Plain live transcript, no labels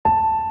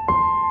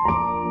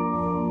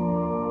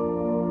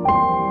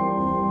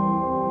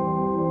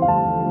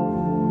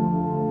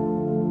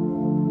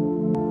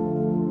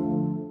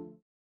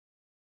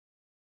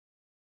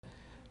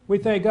We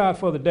thank God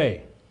for the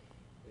day.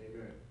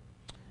 Amen.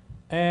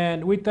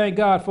 And we thank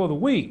God for the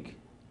week.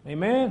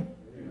 Amen?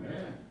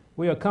 Amen.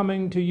 We are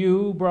coming to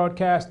you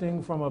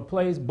broadcasting from a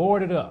place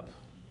boarded up.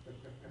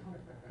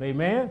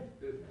 Amen?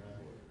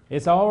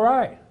 It's all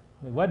right.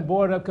 It wasn't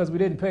boarded up because we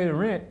didn't pay the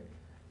rent.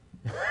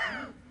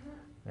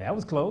 That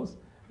was close.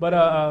 But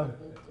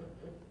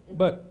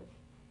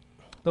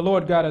the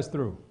Lord got us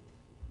through.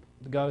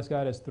 God has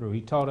got us through.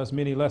 He taught us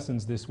many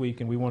lessons this week,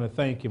 and we want to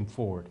thank Him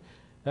for it.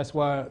 That's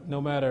why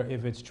no matter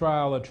if it's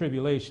trial or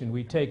tribulation,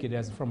 we take it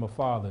as from a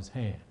Father's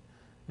hand,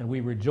 and we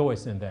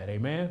rejoice in that.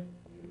 Amen?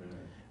 Amen.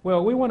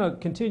 Well, we want to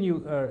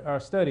continue our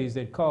studies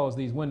that cause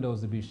these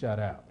windows to be shut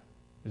out.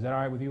 Is that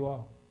all right with you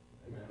all?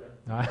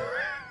 Amen.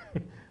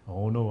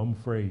 Oh, no, I'm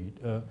afraid.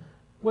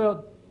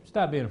 Well,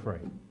 stop being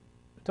afraid.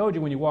 I told you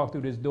when you walk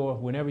through this door,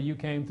 whenever you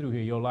came through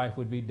here, your life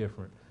would be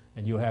different,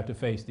 and you'll have to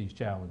face these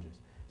challenges.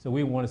 So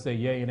we want to say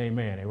yay and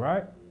amen, all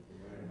right?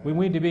 We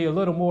need to be a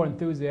little more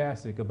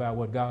enthusiastic about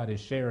what God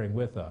is sharing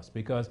with us,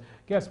 because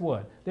guess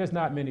what? There's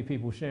not many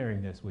people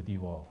sharing this with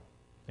you all.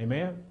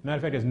 Amen? Matter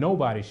of fact, there's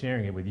nobody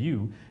sharing it with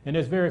you, and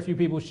there's very few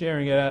people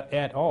sharing it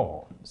at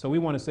all. So we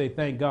want to say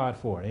thank God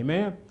for it.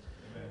 Amen? Amen.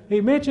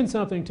 He mentioned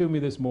something to me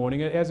this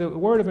morning as a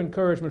word of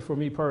encouragement for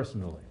me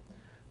personally.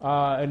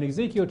 In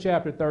Ezekiel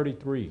chapter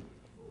 33,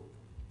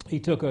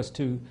 he took us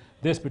to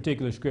this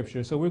particular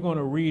scripture. So we're going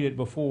to read it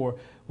before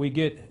we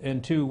get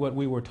into what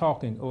we were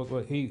talking, or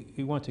what he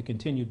wants to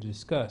continue to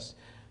discuss.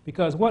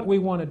 Because what we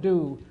want to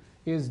do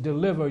is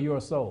deliver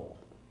your soul.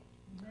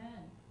 Amen.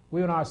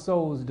 We want our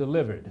souls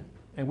delivered.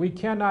 And we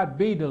cannot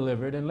be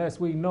delivered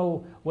unless we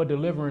know what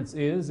deliverance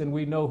is and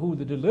we know who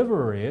the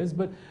deliverer is.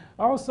 But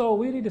also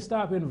we need to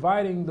stop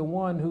inviting the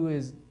one who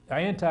is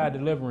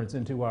anti-deliverance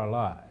into our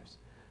lives.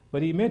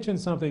 But he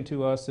mentioned something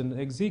to us in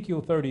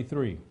Ezekiel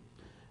 33.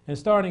 And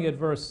starting at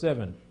verse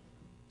 7,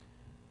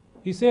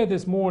 he said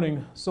this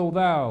morning, "So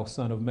thou,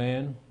 son of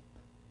man,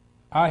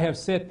 I have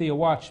set thee a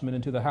watchman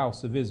into the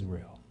house of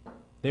Israel.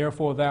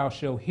 Therefore thou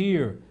shalt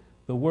hear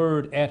the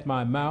word at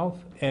my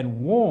mouth and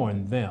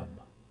warn them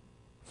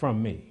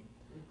from me.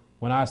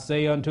 When I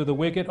say unto the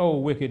wicked, O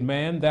wicked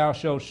man, thou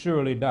shalt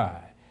surely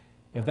die.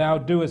 If thou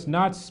doest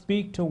not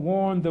speak to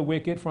warn the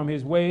wicked from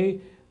his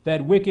way,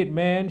 that wicked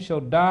man shall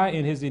die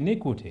in his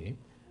iniquity,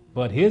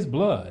 but his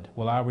blood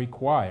will I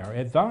require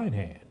at thine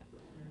hand.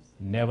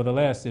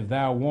 Nevertheless, if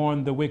thou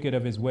warn the wicked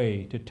of his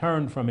way, to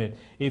turn from it,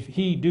 if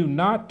he do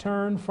not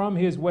turn from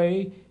his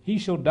way, he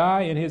shall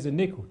die in his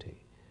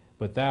iniquity,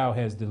 but thou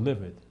hast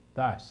delivered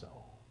thy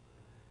soul."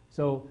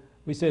 So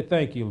we said,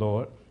 thank you,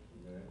 Lord.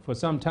 Amen. For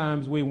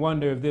sometimes we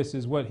wonder if this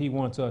is what he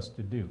wants us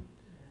to do.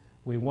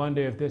 We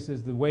wonder if this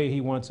is the way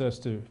he wants us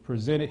to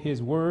present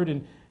his word.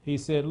 And he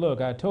said,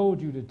 look, I told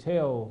you to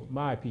tell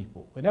my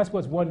people. And that's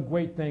what's one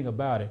great thing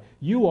about it.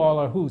 You all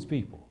are whose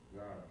people?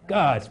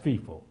 God's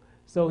people.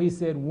 So he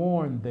said,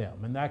 warn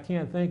them. And I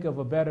can't think of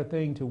a better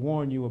thing to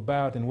warn you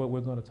about than what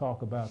we're going to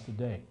talk about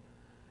today.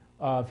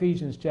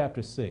 Ephesians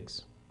chapter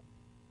 6.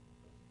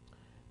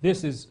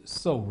 This is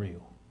so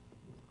real.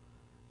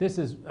 This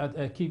is,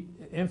 I keep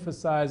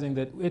emphasizing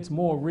that it's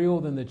more real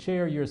than the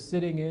chair you're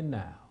sitting in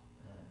now.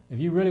 If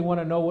you really want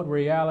to know what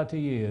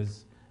reality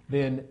is,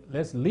 then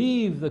let's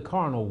leave the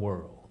carnal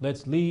world.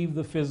 Let's leave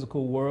the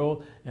physical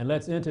world, and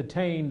let's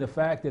entertain the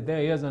fact that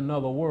there is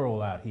another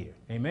world out here.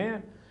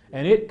 Amen?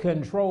 And it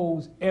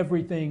controls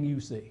everything you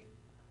see,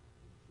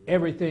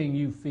 everything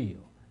you feel,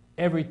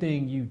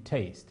 everything you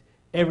taste,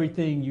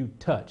 everything you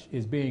touch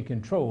is being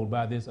controlled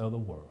by this other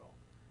world.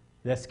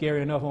 That's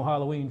scary enough on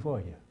Halloween for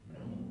you.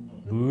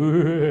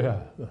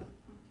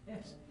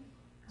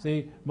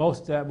 See,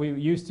 most we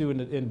used to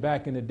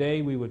back in the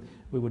day, we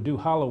would do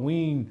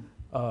Halloween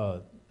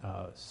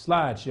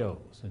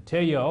slideshows and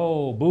tell you,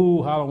 oh,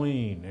 boo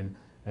Halloween,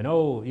 and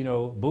oh, you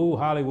know, boo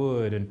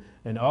Hollywood,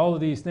 and all of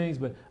these things.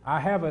 But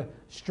I have a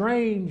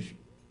strange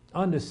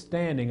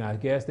understanding, I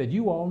guess, that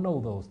you all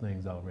know those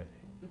things already.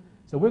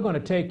 So we're going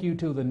to take you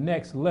to the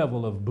next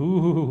level of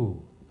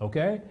boo,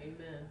 okay? Amen.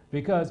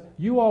 Because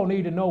you all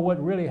need to know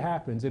what really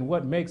happens and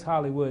what makes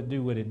Hollywood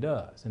do what it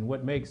does and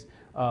what makes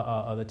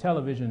the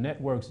television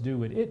networks do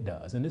what it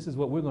does. And this is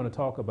what we're going to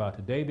talk about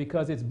today,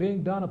 because it's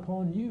being done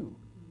upon you.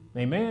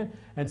 Amen?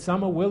 And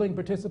some are willing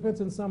participants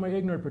and some are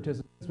ignorant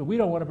participants, but we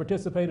don't want to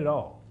participate at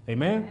all.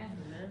 Amen?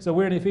 Amen. So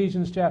we're in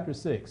Ephesians chapter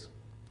 6.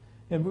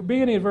 And we're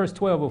beginning at verse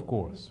 12, of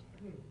course.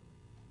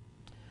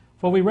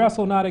 "For we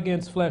wrestle not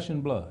against flesh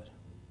and blood."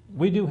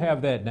 We do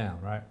have that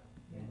down, right?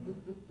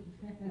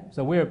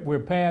 So we're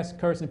past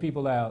cursing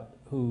people out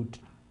who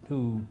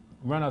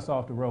run us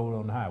off the road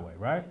on the highway,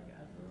 right?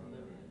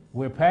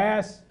 We're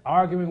past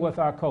arguing with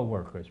our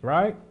coworkers,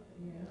 right?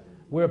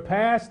 We're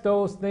past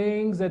those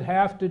things that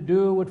have to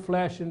do with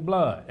flesh and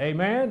blood.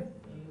 Amen?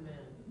 Amen.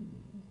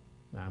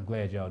 I'm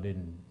glad y'all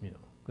didn't,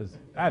 because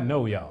I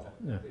know y'all.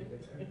 Yeah.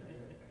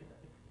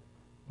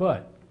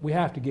 But we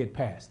have to get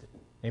past it.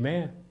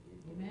 Amen?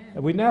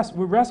 Amen. We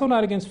wrestle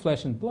not against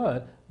flesh and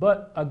blood,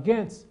 but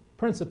against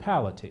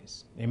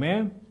principalities.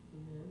 Amen?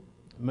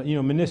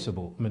 Mm-hmm.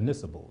 Municipals.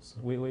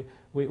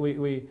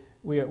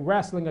 we are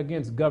wrestling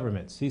against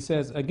governments. He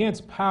says,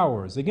 against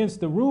powers, against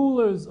the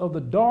rulers of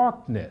the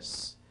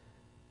darkness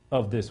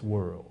of this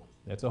world.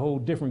 That's a whole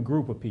different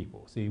group of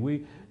people. See,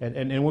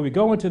 and when we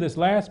go into this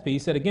last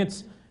piece, he said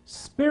against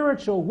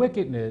spiritual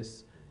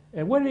wickedness,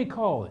 and what did he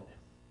call it?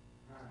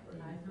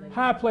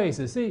 High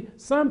places. See,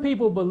 some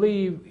people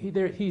believe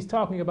he's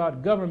talking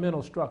about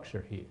governmental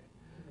structure here.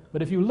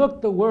 But if you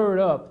look the word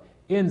up,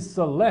 in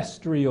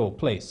celestial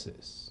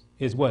places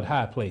is what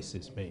high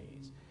places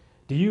means.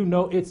 Do you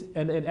know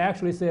and it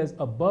actually says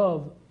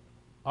above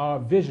our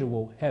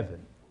visual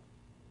heaven.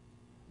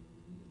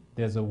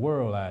 There's a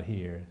world out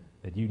here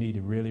that you need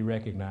to really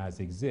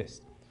recognize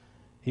exists.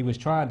 He was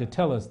trying to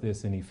tell us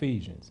this in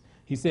Ephesians.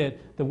 He said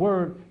the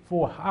word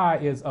for high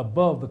is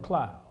above the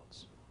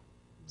clouds,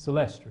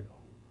 celestial,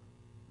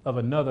 of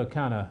another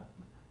kind of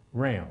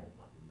realm.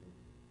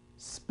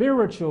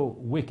 Spiritual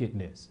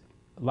wickedness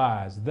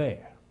lies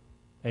there.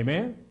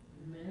 Amen?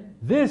 Amen?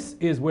 This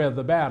is where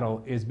the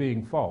battle is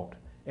being fought.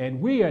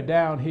 And we are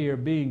down here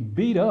being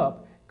beat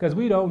up because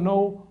we don't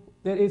know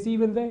that it's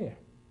even there,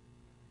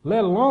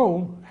 let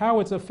alone how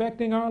it's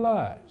affecting our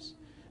lives.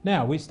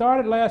 Now, we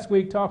started last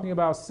week talking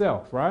about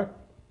self, right?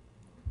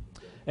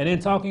 And then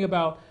talking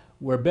about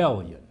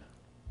rebellion.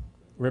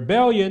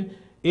 Rebellion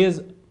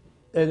is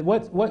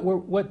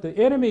what the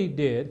enemy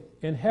did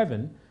in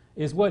heaven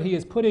is what he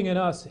is putting in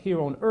us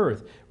here on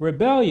earth.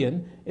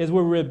 Rebellion is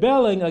we're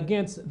rebelling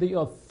against the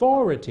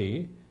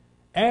authority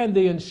and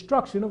the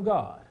instruction of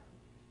God.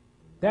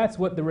 That's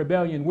what the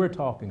rebellion we're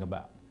talking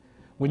about.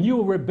 When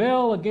you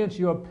rebel against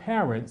your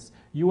parents,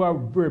 you are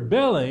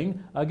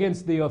rebelling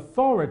against the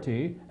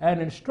authority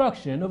and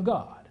instruction of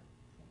God.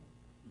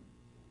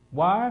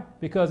 Why?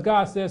 Because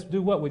God says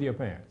do what with your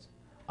parents?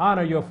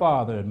 Honor your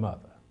father and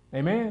mother.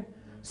 Amen?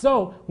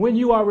 So when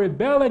you are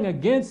rebelling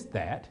against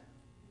that,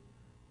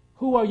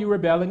 who are you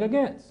rebelling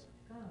against?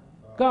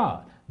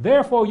 God.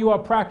 Therefore, you are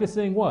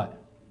practicing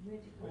what?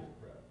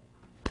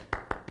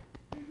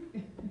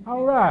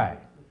 All right.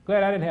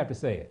 Glad I didn't have to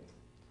say it.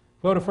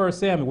 Go to 1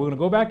 Samuel. We're going to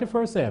go back to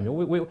 1 Samuel.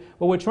 What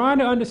we're trying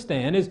to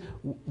understand is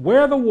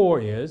where the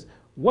war is,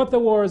 what the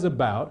war is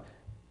about,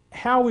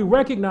 how we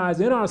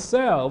recognize in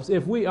ourselves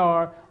if we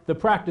are the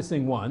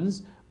practicing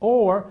ones,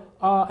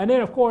 and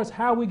then, of course,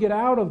 how we get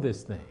out of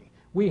this thing.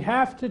 We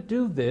have to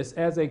do this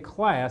as a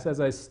class, as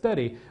a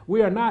study.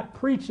 We are not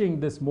preaching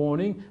this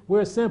morning.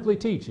 We're simply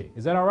teaching.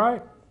 Is that all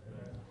right?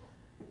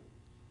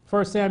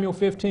 1 Samuel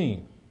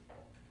 15.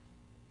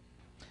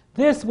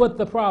 This is what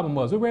the problem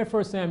was. We read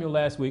 1 Samuel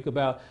last week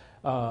about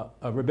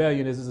a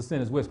rebellion is a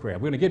sin as witchcraft.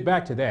 We're going to get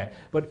back to that.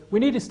 But we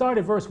need to start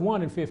at verse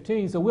 1 and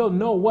 15 so we'll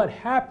know what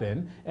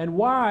happened and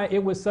why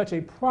it was such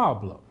a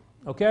problem.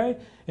 Okay?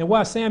 And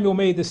why Samuel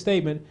made this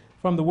statement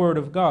from the Word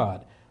of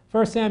God.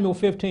 1 Samuel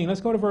 15,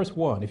 let's go to verse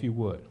 1 if you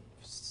would.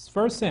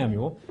 1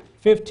 Samuel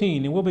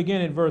 15, and we'll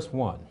begin at verse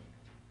 1.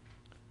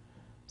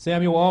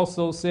 Samuel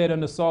also said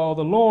unto Saul,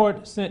 the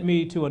Lord sent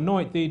me to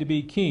anoint thee to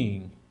be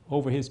king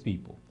over his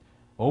people,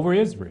 over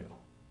Israel.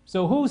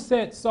 So who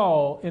set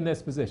Saul in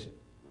this position?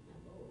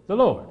 The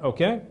Lord,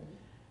 okay?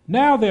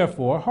 Now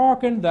therefore,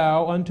 hearken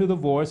thou unto the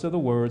voice of the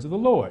words of the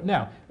Lord.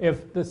 Now,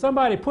 if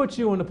somebody puts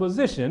you in a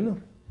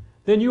position,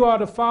 then you ought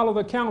to follow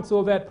the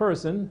counsel of that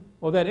person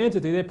or that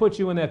entity that put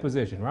you in that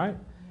position, right?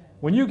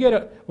 When you get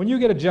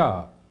a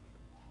job,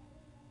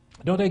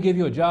 don't they give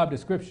you a job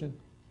description?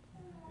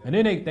 And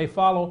then they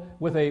follow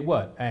with a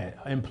what? An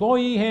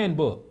employee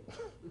handbook.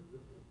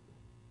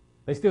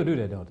 They still do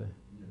that, don't they?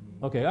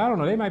 Okay, I don't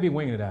know. They might be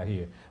winging it out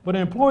here. But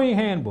an employee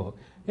handbook,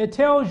 it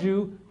tells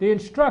you the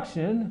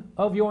instruction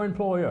of your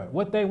employer,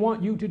 what they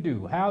want you to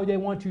do, how they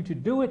want you to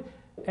do it,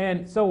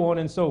 and so on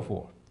and so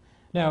forth.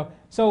 Now,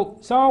 so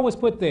Saul was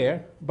put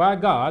there by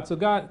God, so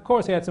God, of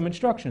course, had some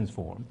instructions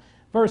for him.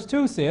 Verse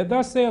 2 said,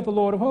 thus saith the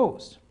Lord of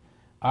hosts,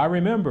 I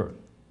remember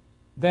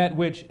that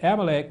which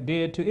Amalek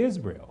did to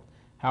Israel,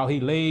 how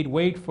he laid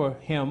wait for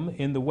him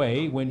in the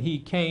way when he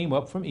came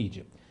up from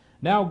Egypt.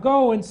 Now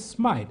go and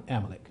smite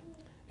Amalek,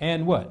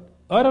 and what?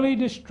 Utterly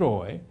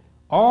destroy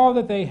all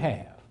that they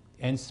have,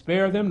 and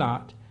spare them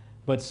not,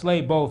 but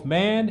slay both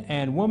man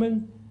and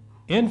woman,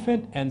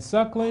 infant and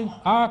suckling,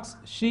 ox,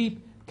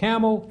 sheep,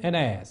 camel, and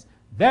ass.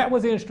 That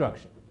was the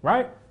instruction,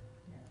 right?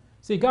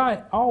 See,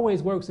 God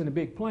always works in a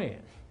big plan.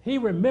 He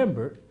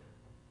remembered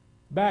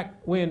back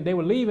when they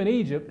were leaving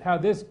Egypt how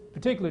this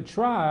particular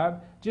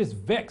tribe just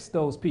vexed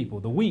those people,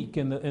 the weak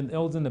and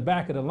those in the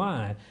back of the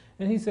line.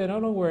 And he said, oh,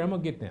 don't worry, I'm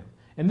going to get them.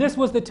 And this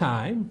was the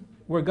time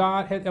where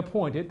God had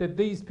appointed that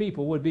these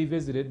people would be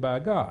visited by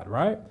God,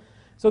 right?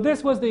 So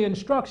this was the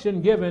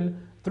instruction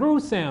given through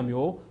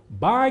Samuel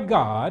by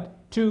God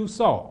to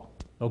Saul.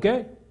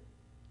 Okay?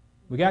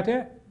 We got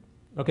that?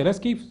 Okay, let's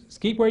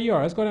keep where you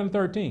are. Let's go down to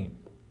 13.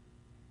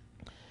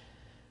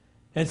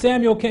 And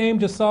Samuel came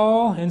to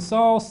Saul, and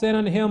Saul said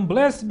unto him,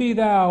 blessed be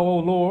thou, O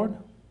Lord,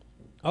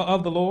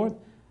 of the Lord.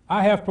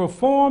 I have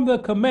performed the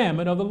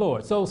commandment of the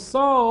Lord. So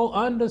Saul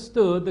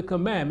understood the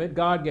commandment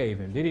God gave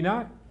him. Did he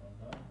not?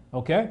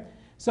 Okay.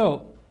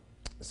 So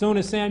as soon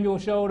as Samuel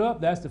showed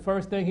up, that's the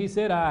first thing he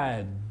said.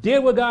 I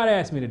did what God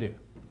asked me to do.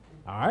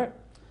 All right.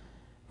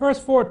 Verse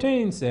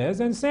 14 says,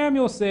 and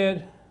Samuel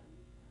said,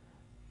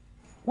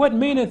 what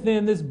meaneth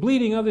then this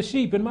bleating of the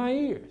sheep in my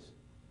ears?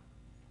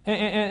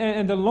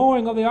 And the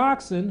lowing of the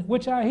oxen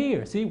which I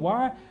hear. See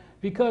why?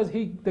 Because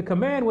the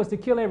command was to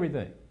kill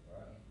everything.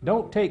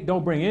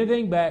 Don't bring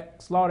anything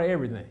back, slaughter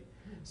everything.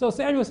 So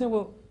Samuel said,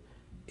 well,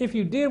 if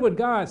you did what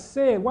God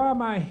said, why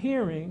am I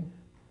hearing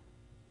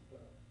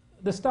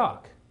the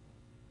stock?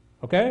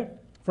 Okay?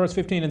 Verse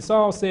 15, and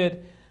Saul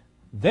said,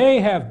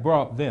 they have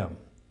brought them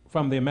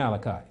from the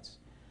Amalekites.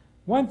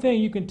 One thing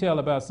you can tell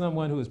about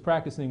someone who is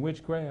practicing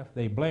witchcraft,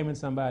 they blaming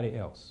somebody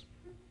else.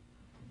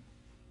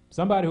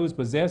 Somebody who is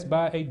possessed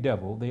by a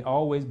devil, they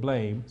always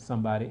blame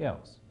somebody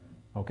else.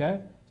 Okay?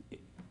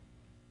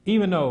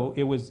 Even though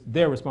it was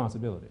their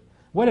responsibility.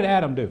 What did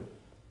Adam do?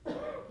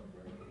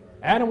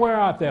 Adam, where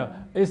art thou?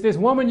 It's this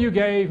woman you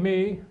gave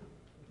me.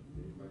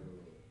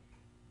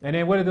 And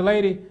then what did the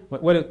lady,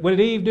 what did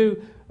Eve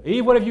do?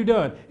 Eve, what have you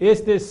done?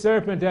 It's this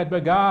serpent that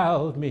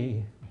beguiled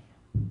me.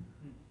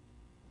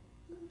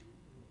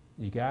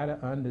 You got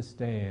to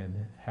understand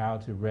how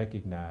to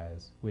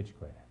recognize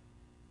witchcraft.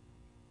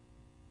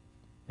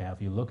 Now,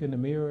 if you look in the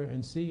mirror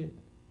and see it,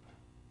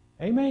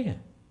 amen.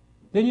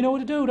 Then you know what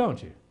to do,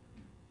 don't you?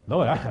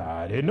 Lord,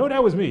 I didn't know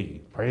that was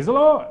me. Praise the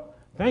Lord.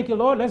 Thank you,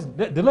 Lord.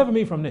 Deliver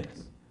me from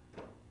this.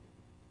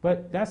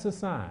 But that's a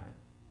sign.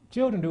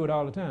 Children do it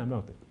all the time,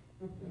 don't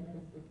they?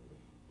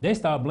 They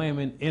start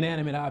blaming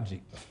inanimate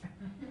objects.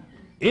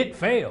 It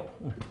failed.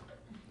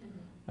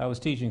 I was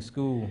teaching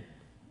school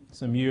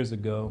some years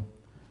ago,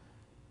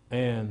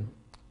 and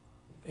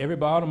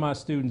all of my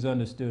students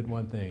understood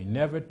one thing.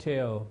 Never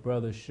tell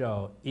Brother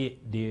Shaw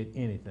it did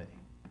anything.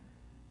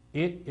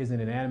 It is an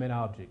inanimate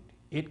object.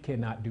 It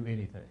cannot do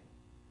anything.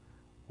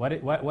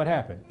 What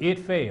happened? It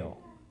failed.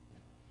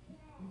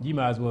 You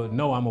might as well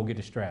know I'm going to get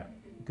the strap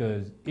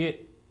because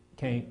it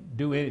can't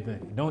do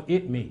anything. Don't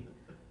it me.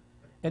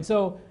 And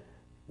so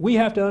we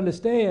have to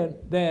understand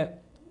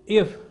that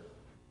if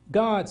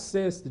God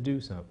says to do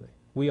something,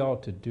 we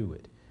ought to do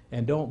it.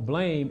 And don't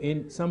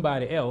blame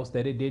somebody else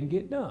that it didn't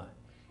get done.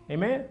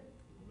 Amen?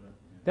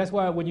 That's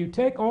why when you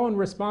take on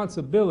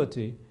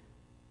responsibility,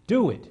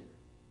 do it.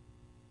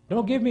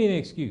 Don't give me an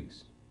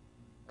excuse.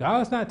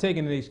 God's not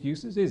taking any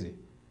excuses, is he?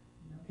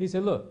 He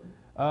said, look,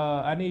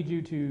 I need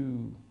you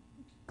to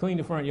clean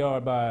the front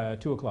yard by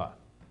 2 o'clock.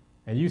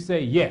 And you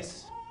say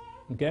yes.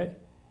 Okay?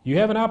 You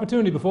have an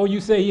opportunity before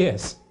you say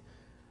yes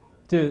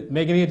to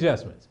make any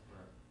adjustments.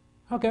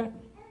 Okay.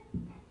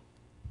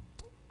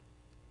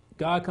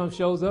 God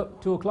shows up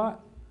 2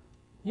 o'clock.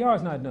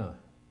 Yard's not done.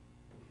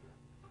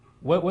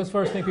 What's the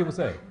first thing people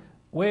say?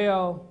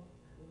 Well,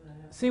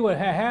 see what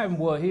had happened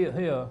was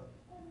here.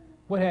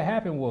 What had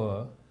happened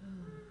was,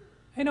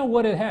 they know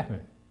what had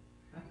happened.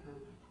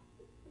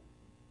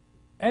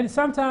 And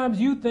sometimes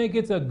you think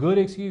it's a good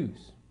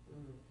excuse.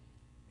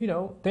 You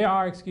know, there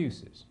are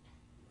excuses.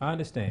 I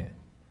understand.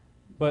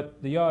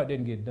 But the yard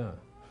didn't get done.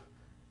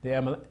 The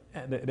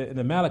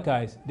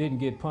Amalekites didn't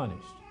get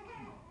punished.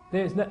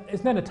 It's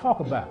nothing to talk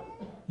about.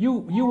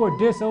 You were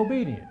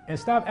disobedient. And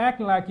stop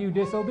acting like you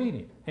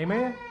disobedient.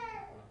 Amen?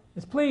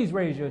 Just please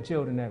raise your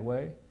children that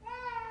way.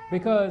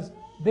 Because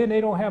then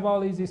they don't have all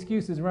these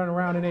excuses running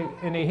around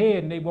in their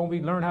head and they won't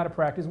learn how to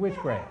practice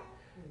witchcraft.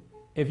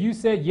 If you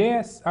said,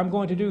 yes, I'm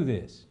going to do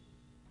this,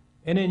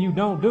 and then you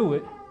don't do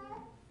it,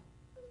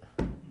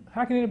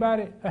 how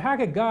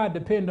can God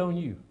depend on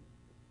you?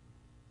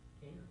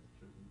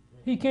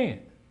 He can't.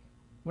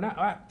 When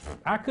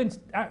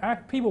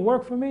people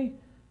work for me,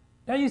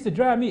 that used to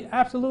drive me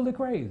absolutely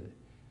crazy.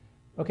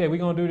 Okay, we're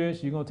going to do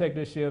this. You're going to take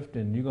this shift,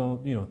 and you're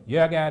going to,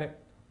 yeah, I got it.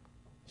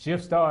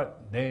 Shift start,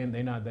 they're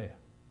not there.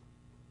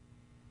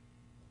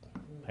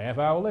 Half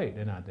hour late,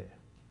 they're not there.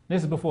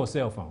 This is before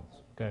cell phones,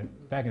 okay?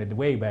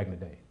 Way back in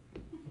the day.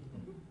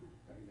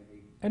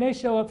 And they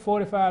show up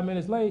 45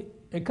 minutes late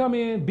and come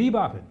in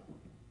bebopping.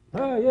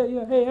 Oh,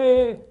 yeah,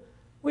 hey,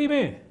 where you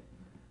been?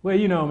 Well,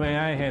 man,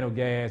 I ain't had no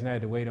gas and I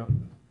had to wait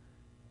on.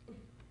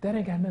 That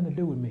ain't got nothing to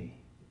do with me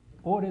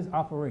or this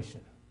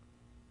operation,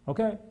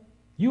 okay?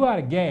 You out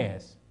of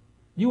gas.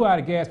 You out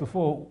of gas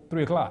before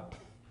 3 o'clock.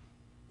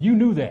 You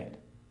knew that.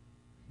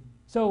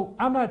 So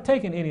I'm not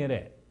taking any of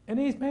that. And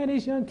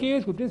these young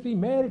kids would just be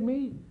mad at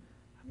me.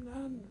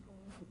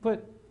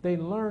 But they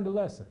learned a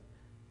lesson.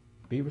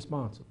 Be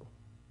responsible.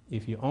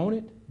 If you own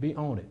it,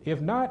 own it.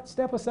 If not,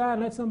 step aside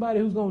and let somebody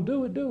who's going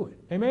to do it.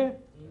 Amen?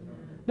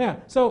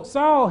 Now, so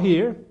Saul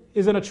here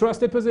is in a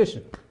trusted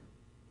position.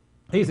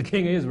 He's the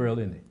king of Israel,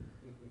 isn't he?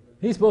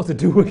 He's supposed to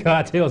do what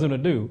God tells him to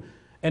do.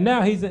 And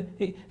now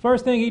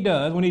first thing he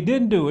does, when he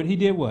didn't do it, he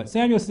did what?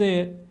 Samuel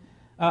said,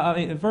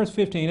 in verse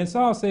 15, and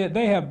Saul said,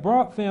 they have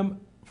brought them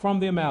from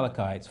the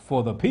Amalekites,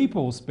 for the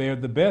people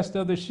spared the best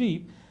of the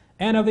sheep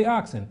and of the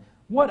oxen.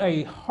 What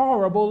a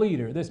horrible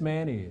leader this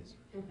man is.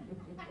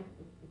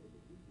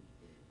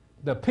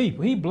 The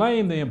people, he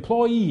blamed the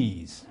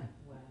employees.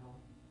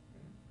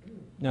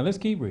 Now let's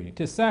keep reading.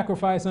 To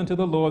sacrifice unto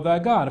the Lord thy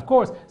God. Of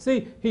course,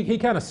 see, he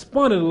kind of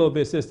spun it a little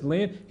bit, Sister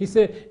Lynn. He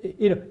said,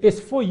 it's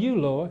for you,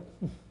 Lord.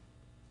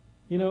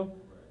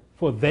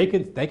 For they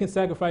can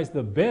sacrifice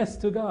the best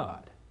to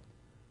God.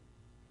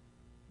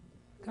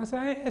 God said,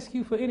 I didn't ask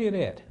you for any of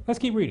that. Let's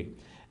keep reading.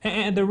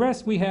 And the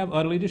rest we have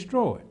utterly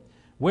destroyed.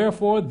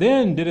 Wherefore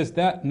then didst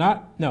thou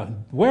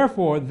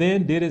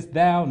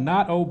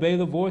not obey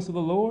the voice of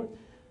the Lord,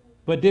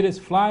 but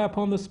didst fly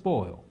upon the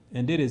spoil,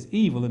 and didst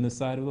evil in the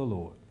sight of the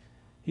Lord?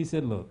 He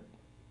said, look,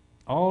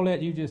 all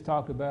that you just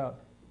talked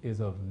about is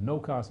of no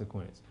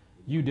consequence.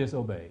 You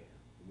disobeyed.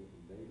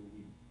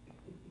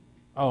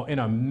 Oh, in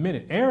a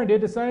minute. Aaron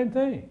did the same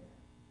thing.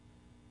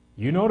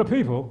 You know the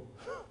people.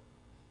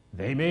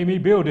 They made me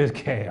build this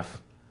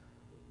calf.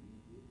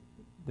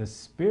 The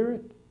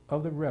spirit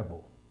of the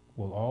rebel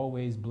will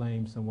always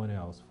blame someone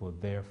else for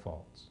their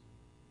faults.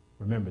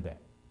 Remember that.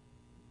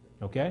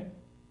 Okay?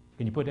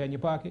 Can you put that in your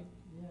pocket?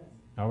 Yes.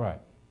 All right.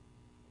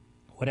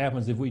 What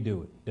happens if we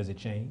do it? Does it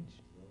change?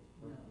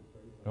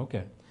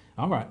 Okay.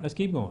 All right, let's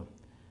keep going.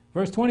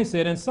 Verse 20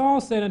 said, And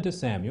Saul said unto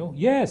Samuel,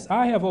 Yes,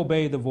 I have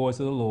obeyed the voice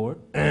of the Lord,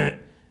 and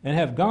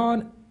have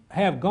gone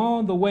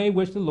the way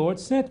which the Lord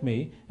sent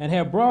me, and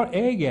have brought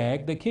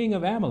Agag, the king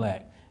of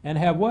Amalek, and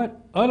have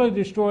what? Utterly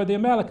destroyed the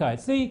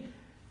Amalekites. See,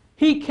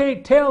 he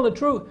can't tell the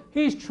truth.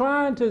 He's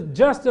trying to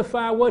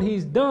justify what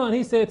he's done.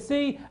 He said,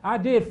 see, I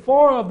did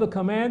 4 of the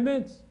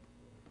commandments.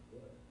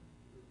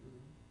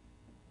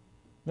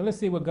 Now let's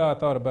see what God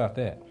thought about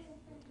that.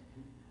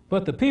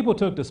 But the people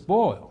took the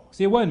spoil.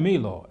 See, it wasn't me,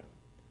 Lord.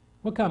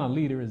 What kind of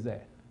leader is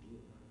that?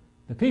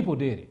 The people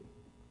did it.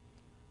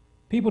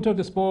 People took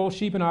the spoil,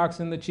 sheep and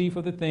oxen, the chief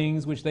of the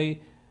things which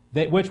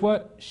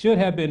should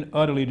have been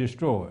utterly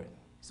destroyed.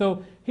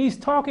 So he's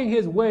talking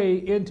his way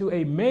into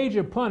a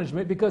major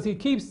punishment because he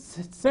keeps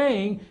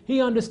saying he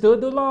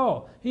understood the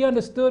law. He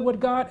understood what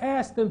God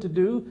asked him to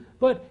do,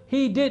 but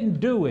he didn't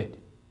do it.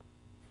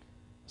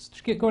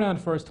 Go down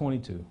to verse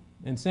 22.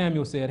 And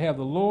Samuel said, Have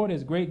the Lord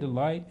as great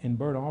delight in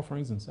burnt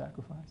offerings and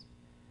sacrifice?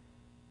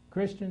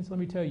 Christians, let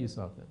me tell you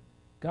something.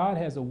 God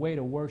has a way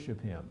to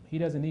worship him. He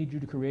doesn't need you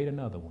to create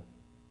another one.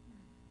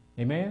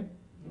 Amen?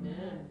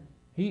 Amen.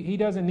 He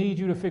doesn't need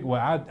you to figure,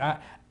 well,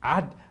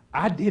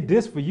 I did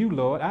this for you,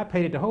 Lord. I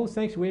painted the whole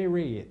sanctuary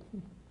red.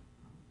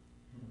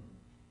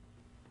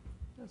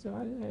 So I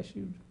didn't ask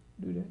you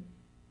to do that.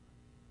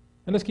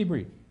 And let's keep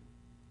reading.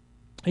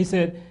 He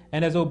said,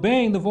 And as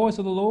obeying the voice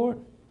of the Lord,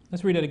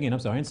 let's read that again, I'm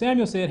sorry. And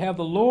Samuel said, Have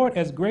the Lord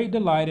as great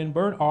delight in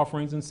burnt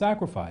offerings and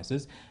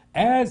sacrifices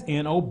as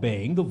in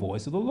obeying the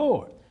voice of the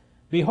Lord.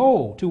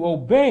 Behold, to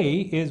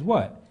obey is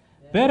what?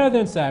 Better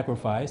than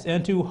sacrifice,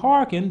 and to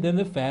hearken than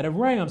the fat of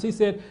rams. He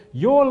said,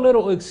 your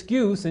little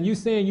excuse and you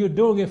saying you're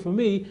doing it for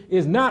me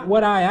is not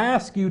what I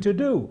ask you to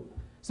do.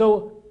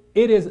 So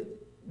it is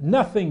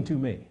nothing to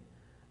me.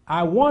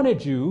 I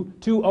wanted you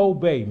to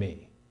obey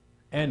me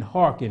and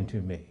hearken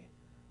to me.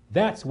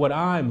 That's what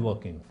I'm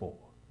looking for.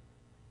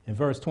 And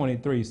verse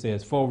 23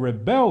 says, For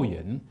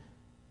rebellion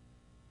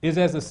is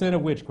as the sin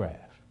of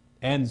witchcraft,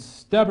 and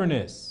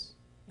stubbornness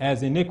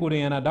as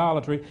iniquity and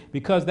idolatry.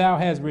 Because thou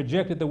hast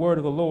rejected the word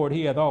of the Lord,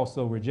 he hath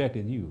also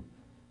rejected you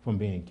from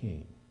being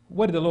king.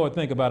 What did the Lord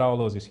think about all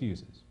those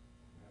excuses?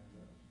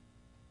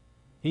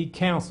 He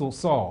counseled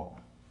Saul.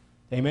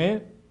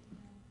 Amen?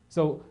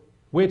 So,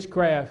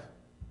 witchcraft,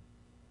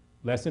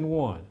 lesson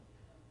 1.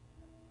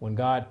 When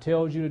God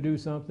tells you to do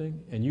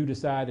something and you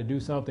decide to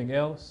do something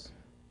else,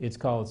 it's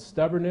called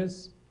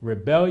stubbornness,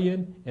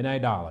 rebellion, and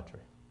idolatry.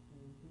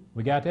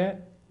 We got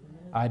that?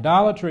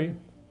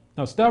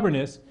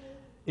 Stubbornness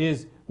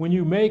is when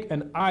you make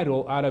an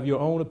idol out of your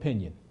own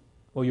opinion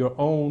or your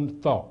own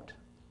thought.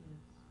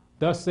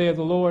 Thus saith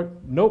the Lord,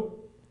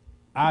 nope,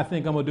 I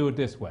think I'm going to do it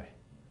this way.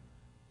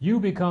 You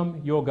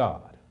become your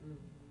God,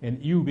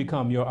 and you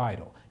become your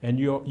idol. And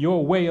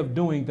your way of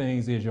doing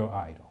things is your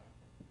idol.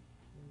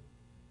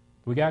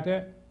 We got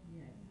that?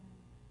 Yes.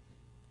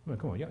 Well,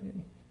 come on, y'all.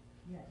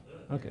 Yes.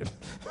 Okay.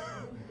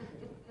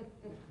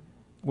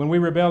 When we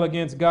rebel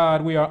against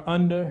God, we are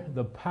under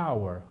the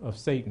power of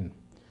Satan.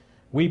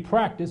 We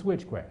practice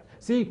witchcraft.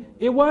 See,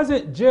 it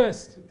wasn't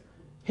just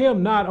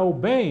him not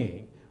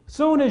obeying.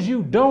 Soon as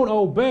you don't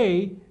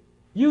obey,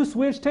 you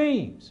switch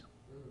teams.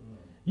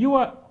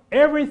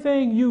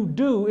 Everything you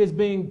do is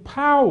being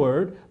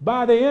powered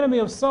by the enemy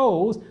of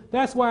souls.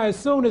 That's why as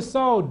soon as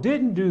Saul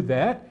didn't do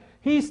that,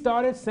 he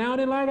started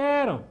sounding like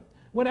Adam.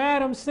 When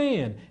Adam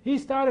sinned, he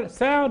started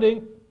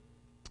sounding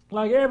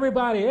like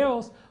everybody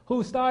else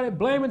who started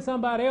blaming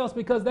somebody else,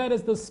 because that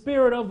is the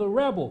spirit of the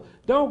rebel.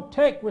 Don't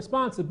take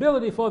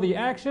responsibility for the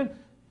action.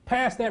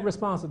 Pass that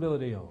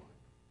responsibility on.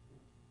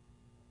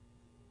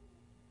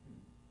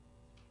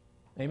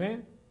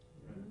 Amen?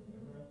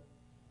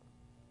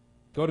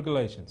 Go to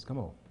Galatians. Come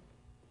on.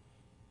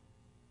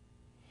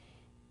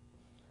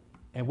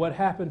 And what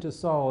happened to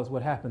Saul is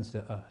what happens to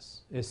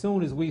us. As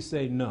soon as we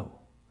say no,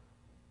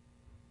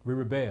 we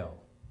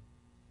rebel,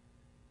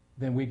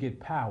 then we get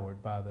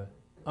powered by the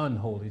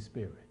unholy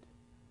spirit.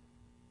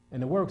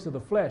 And the works of the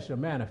flesh are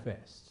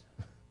manifest.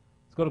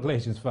 Let's go to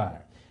Galatians 5.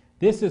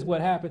 This is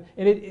what happened.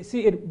 And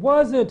it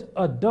wasn't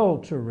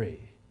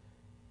adultery.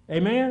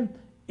 Amen?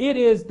 It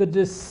is the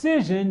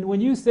decision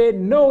when you said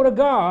no to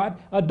God.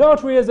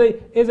 Adultery is a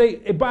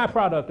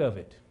byproduct of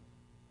it.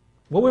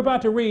 What we're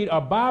about to read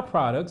are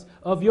byproducts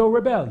of your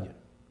rebellion.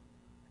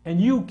 And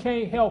you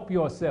can't help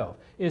yourself.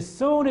 As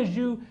soon as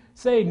you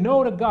say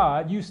no to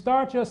God, you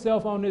start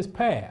yourself on this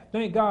path.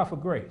 Thank God for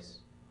grace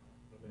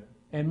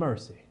and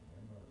mercy.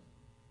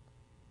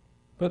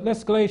 But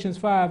let's Galatians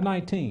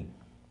 5:19.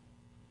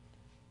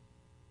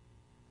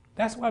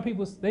 That's why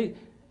people,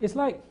 it's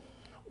like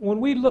when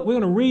we look, we're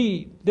going to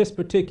read this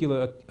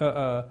particular,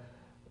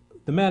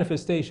 the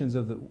manifestations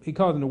of he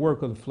calls them the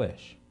work of the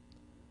flesh.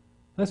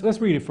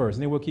 Let's read it first,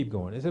 and then we'll keep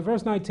going. It's in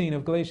verse 19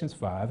 of Galatians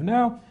 5.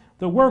 Now,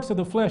 the works of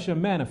the flesh are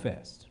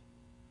manifest,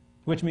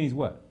 which means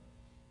what?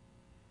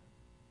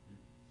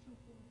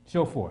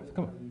 Show forth.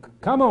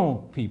 Come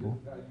on, people.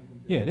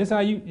 Yeah, this is how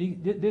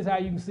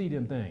you can see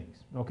them things,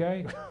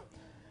 okay?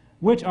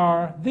 Which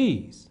are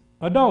these: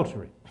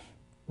 adultery.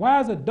 Why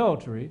is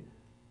adultery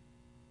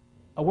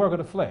a work of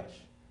the flesh?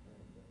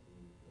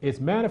 It's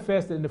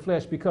manifested in the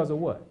flesh because of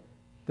what?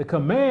 The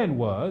command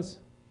was,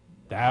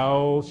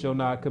 thou shalt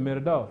not commit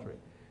adultery.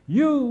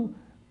 You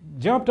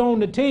jumped on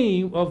the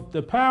team of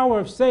the power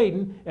of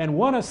Satan, and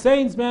one of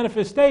Satan's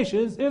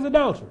manifestations is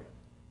adultery.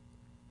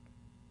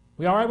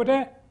 We all right with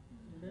that?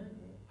 Mm-hmm.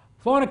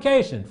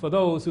 Fornication, for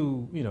those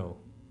who,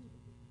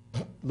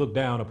 look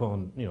down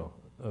upon,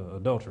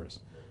 adulterers.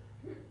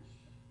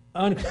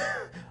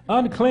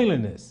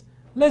 Uncleanliness,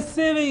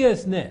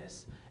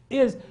 lasciviousness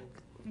is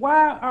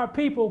why are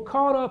people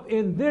caught up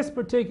in this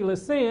particular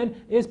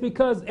sin? Is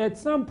because at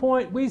some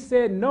point we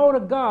said no to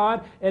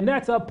God, and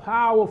that's a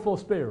powerful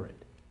spirit.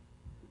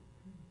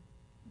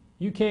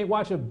 You can't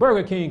watch a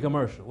Burger King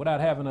commercial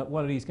without having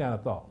one of these kind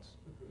of thoughts.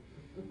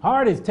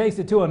 Hardee's takes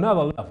it to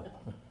another level.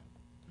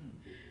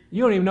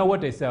 You don't even know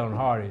what they sell on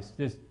Hardee's.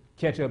 Just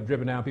ketchup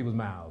dripping down people's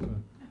mouths.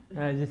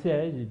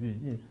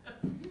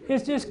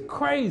 It's just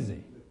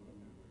crazy.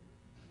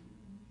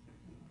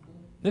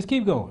 Let's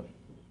keep going.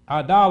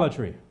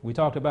 Idolatry. We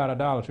talked about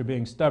idolatry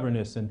being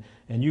stubbornness and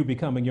you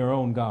becoming your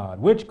own God.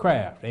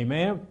 Witchcraft.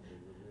 Amen.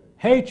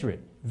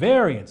 Hatred,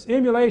 variance,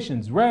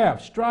 emulations,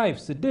 wrath, strife,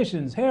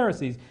 seditions,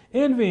 heresies,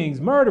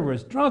 envyings,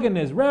 murderers,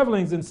 drunkenness,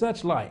 revelings, and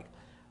such like,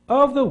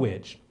 of the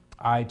which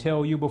I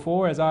tell you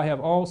before, as I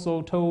have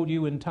also told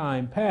you in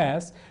time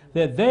past,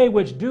 that they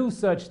which do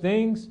such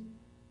things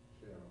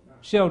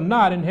shall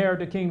not inherit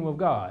the kingdom of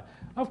God.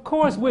 Of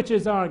course,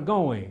 witches aren't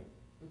going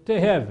to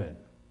heaven.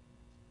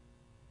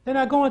 They're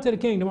not going to the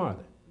kingdom, are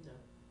they? No.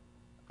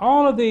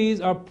 All of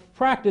these are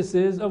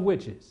practices of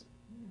witches.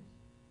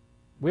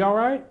 We all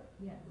right?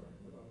 Yes.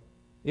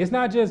 It's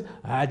not just,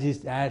 I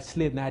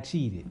slipped and I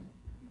cheated.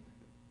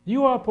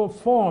 You are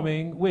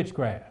performing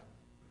witchcraft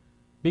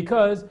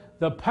because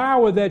the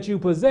power that you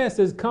possess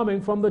is coming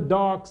from the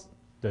dark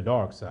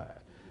side,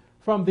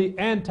 from the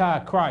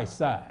Antichrist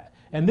side.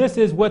 And this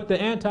is what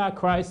the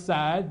Antichrist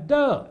side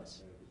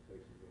does.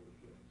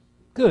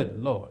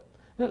 Good Lord.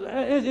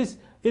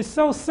 It's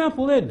so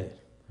simple, isn't it?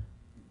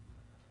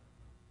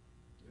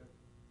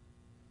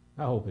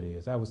 I hope it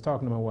is. I was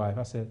talking to my wife.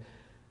 I said,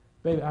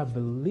 baby, I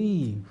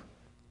believe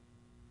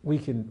we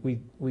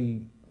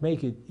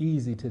make it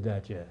easy to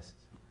digest.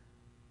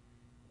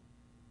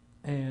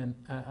 And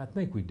I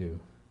think we do.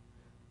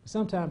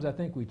 Sometimes I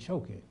think we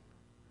choke it.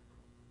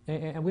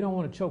 And we don't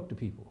want to choke the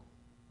people.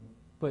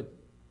 But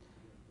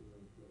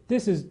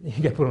this is,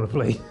 you got to put on a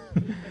plate.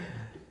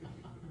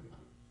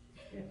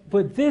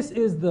 But this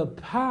is the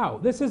power.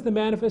 This is the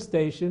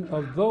manifestation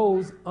of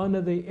those under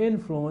the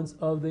influence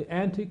of the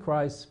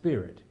Antichrist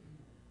spirit.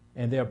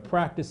 And they're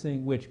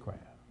practicing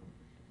witchcraft.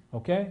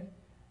 Okay?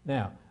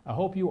 Now, I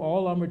hope you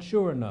all are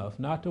mature enough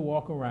not to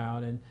walk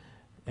around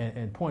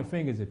and point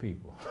fingers at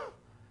people.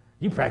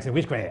 You practicing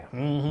witchcraft.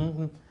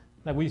 Mm-hmm.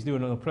 Like we used to do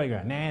it on the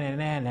playground.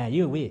 Nah,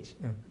 you a witch.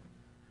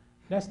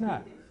 That's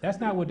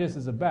not what this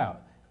is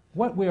about.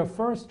 What we are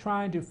first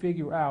trying to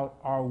figure out,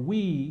 are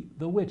we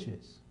the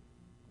witches?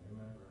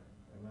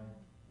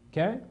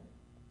 Okay?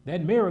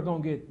 That mirror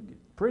going to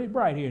get pretty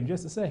bright here in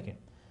just a second.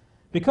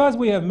 Because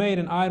we have made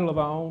an idol of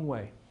our own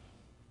way,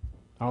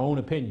 our own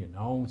opinion,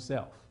 our own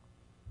self.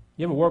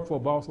 You ever work for a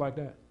boss like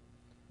that?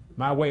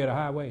 My way or the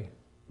highway?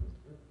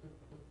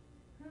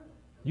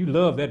 You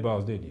loved that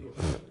boss, didn't you?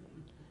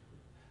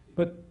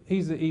 But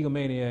he's an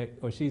egomaniac,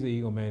 or she's an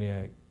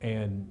egomaniac,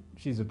 and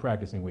she's a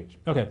practicing witch.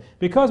 Okay,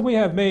 because we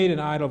have made an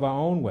idol of our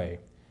own way,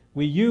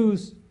 we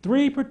use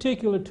 3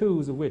 particular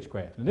tools of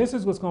witchcraft. And this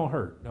is what's going to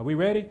hurt. Are we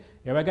ready?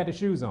 Everybody got the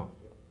shoes on.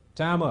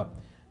 Time up.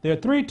 There are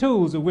 3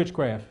 tools of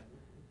witchcraft.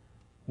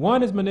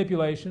 One is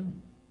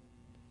manipulation,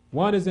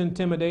 1 is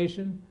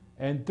intimidation,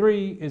 and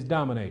 3 is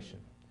domination.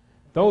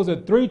 Those are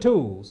 3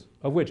 tools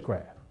of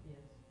witchcraft.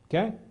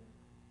 Okay?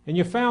 In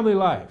your family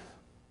life,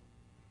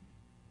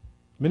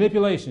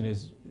 manipulation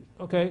is,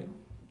 okay,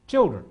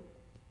 children.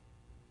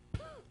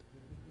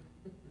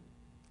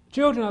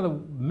 Children are the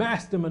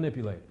master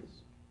manipulators.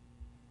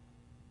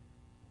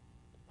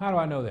 How do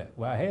I know that?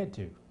 Well, I had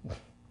to.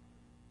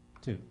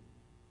 2.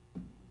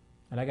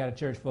 And I got a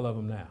church full of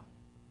them now.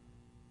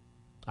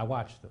 I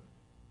watch them,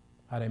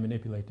 how they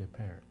manipulate their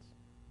parents.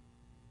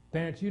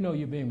 Parents, you know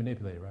you're being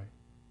manipulated, right?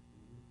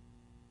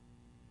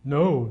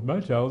 No,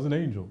 my child's an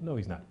angel. No,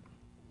 he's not.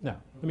 No,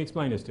 let me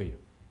explain this to you.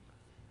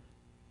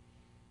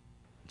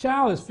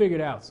 Child has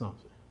figured out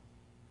something.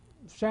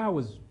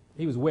 Child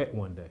he was wet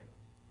one day,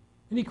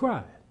 and he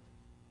cried.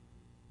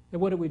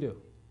 And what did we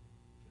do?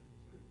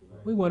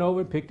 We went over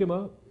and picked him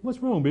up. What's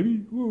wrong,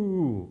 baby?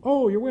 Ooh.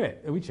 Oh, you're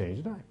wet. And we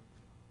changed the diaper.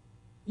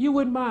 You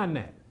wouldn't mind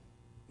that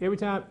every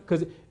time,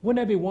 because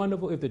wouldn't that be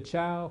wonderful if the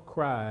child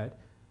cried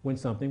when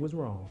something was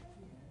wrong?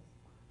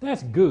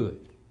 That's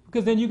good,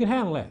 because then you can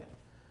handle that.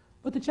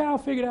 But the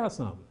child figured out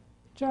something.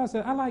 The child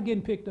said, I like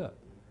getting picked up.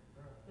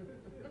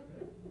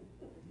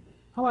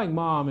 I like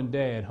mom and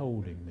dad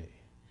holding me.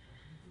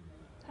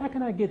 How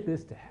can I get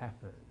this to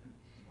happen?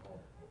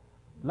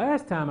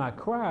 Last time I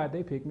cried,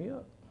 they picked me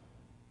up.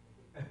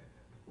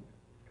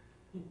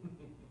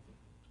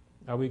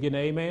 Are we getting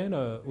an amen,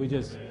 or we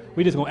just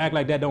gonna act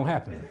like that don't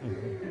happen?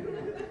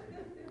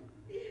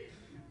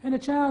 And the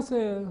child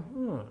said,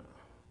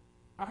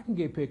 I can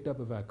get picked up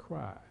if I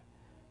cry.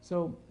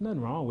 So nothing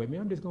wrong with me.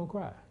 I'm just gonna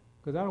cry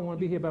because I don't want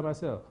to be here by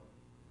myself.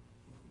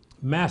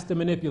 Master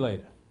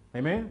manipulator.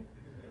 Amen?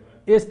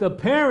 It's the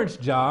parent's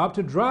job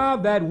to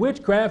drive that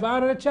witchcraft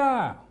out of the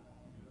child.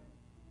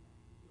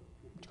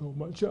 Oh,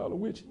 my child a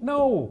witch?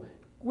 No,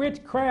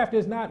 witchcraft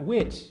is not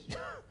witch.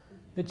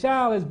 The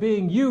child is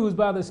being used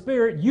by the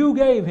spirit you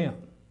gave him.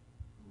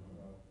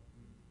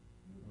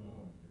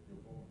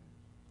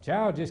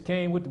 Child just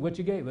came with what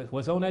you gave.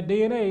 What's on that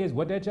DNA is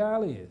what that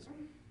child is.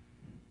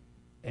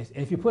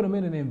 If you put them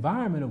in an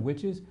environment of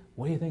witches,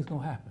 what do you think is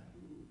going to happen?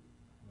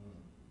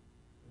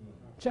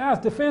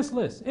 Child's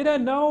defenseless. It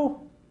doesn't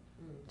know.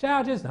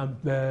 Child just,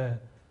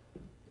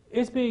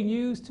 it's being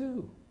used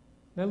too.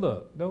 Now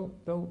look,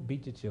 don't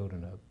beat your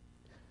children up.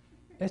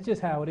 That's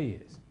just how it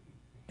is.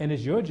 And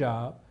it's your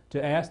job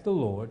to ask the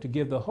Lord to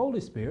give the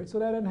Holy Spirit so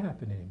that doesn't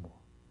happen anymore.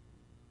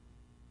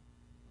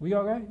 We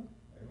all right?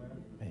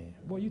 Amen. Man,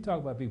 boy, you talk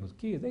about people's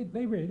kids,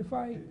 they ready to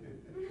fight.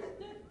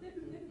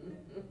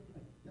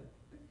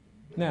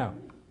 Now,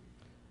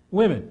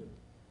 women,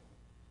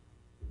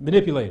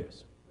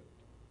 manipulators.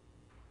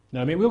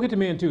 Now, we'll get to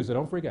men too, so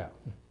don't freak out.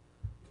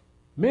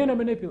 Women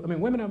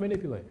are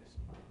manipulators.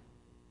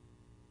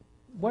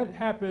 What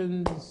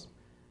happens?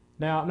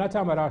 Now, I'm not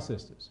talking about our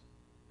sisters,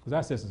 because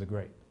our sisters are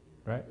great,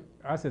 right?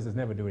 Our sisters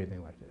never do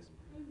anything like this.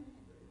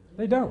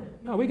 They don't.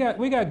 No, we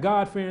got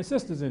God-fearing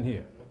sisters in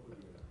here.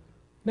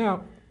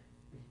 Now,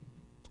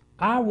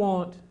 I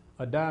want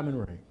a diamond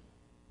ring.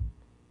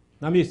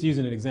 I'm just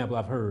using an example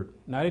I've heard,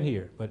 not in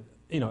here, but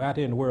out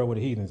there in the world where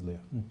the heathens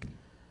live.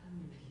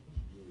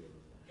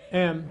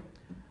 And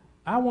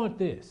I want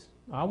this.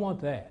 I want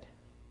that.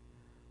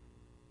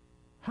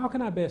 How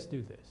can I best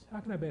do this? How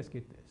can I best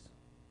get this?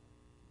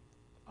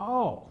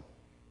 Oh,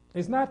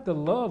 it's not the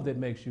love that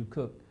makes you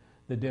cook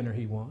the dinner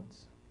he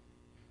wants.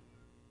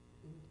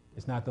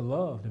 It's not the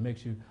love that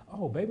makes you,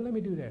 oh, baby, let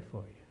me do that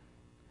for you.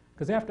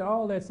 Because after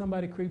all that,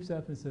 somebody creeps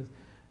up and says,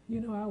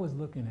 I was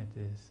looking at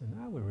this, and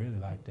I would really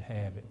like to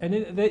have it. And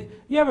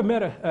you ever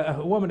met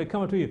a woman that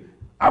come up to you,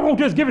 I won't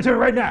just give it to her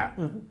right now.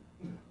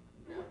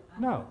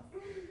 No.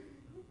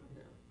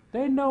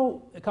 They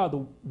know, they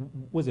call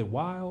was it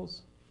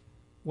wiles?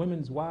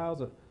 Women's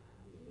wiles?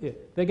 Yeah,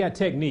 they got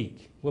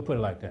technique. We'll put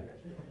it like that.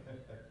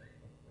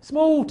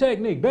 Smooth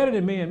technique, better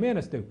than men. Men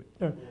are stupid.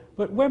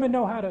 But women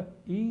know how to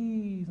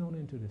ease on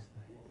into this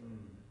thing.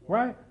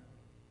 Right?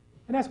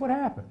 And that's what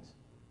happens.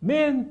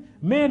 Men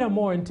are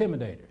more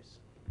intimidators.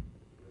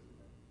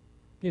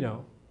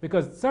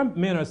 Because some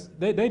men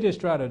they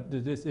just try to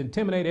just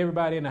intimidate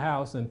everybody in the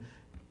house and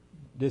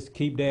just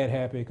keep dad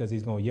happy because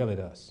he's going to yell at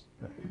us.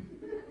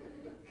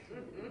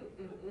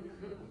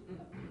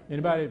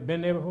 Anybody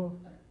been there before?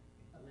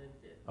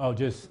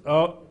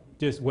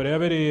 Just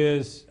whatever it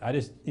is. I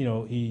just,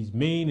 he's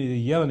mean and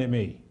he's yelling at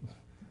me.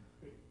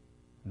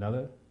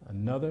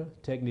 Another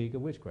technique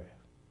of witchcraft.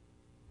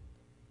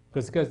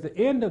 Because the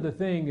end of the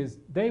thing is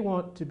they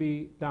want to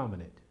be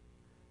dominant.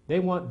 They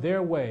want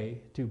their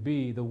way to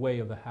be the way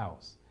of the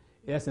house.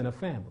 That's in a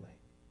family,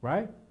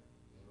 right?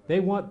 They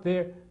want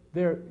their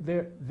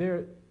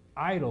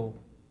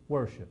idol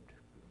worshipped.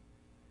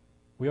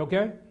 We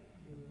okay?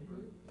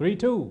 3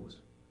 tools.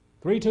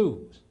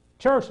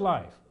 Church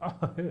life.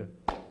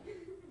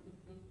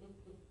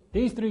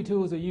 These 3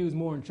 tools are used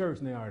more in church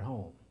than they are at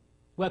home.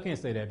 Well, I can't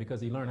say that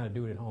because you learn how to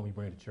do it at home, you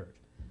bring it to church.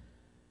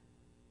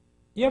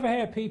 You ever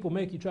had people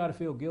make you try to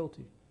feel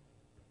guilty?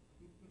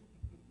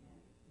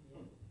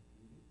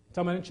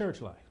 Talking about in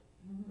church life.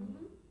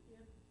 Mm-hmm.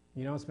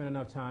 You don't spend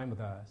enough time with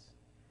us.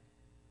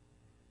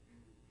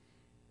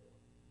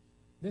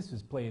 This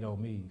was played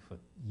on me for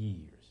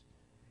years.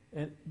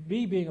 And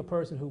me being a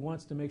person who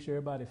wants to make sure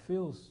everybody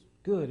feels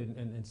good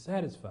and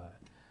satisfied.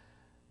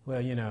 Well,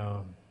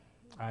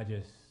 I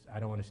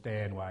don't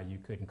understand why you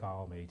couldn't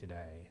call me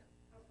today.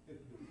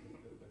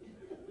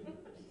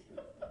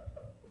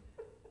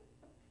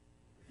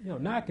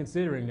 Not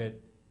considering that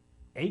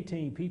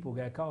 18 people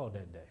got called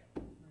that day.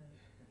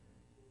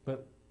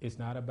 But it's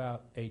not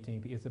about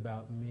 18 people, it's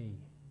about me.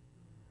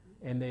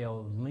 And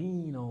they'll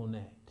lean on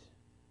that.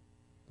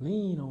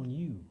 Lean on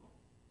you.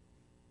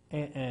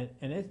 And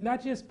it's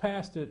not just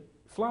Pastor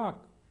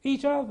Flock,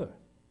 each other.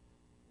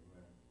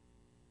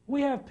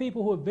 We have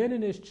people who have been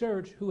in this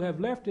church who have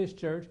left this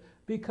church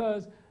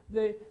because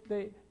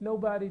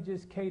nobody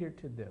just catered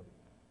to them.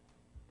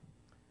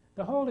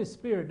 The Holy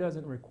Spirit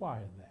doesn't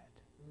require that.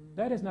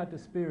 That is not the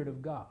Spirit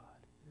of God.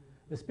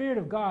 The Spirit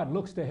of God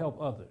looks to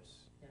help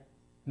others,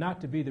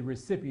 not to be the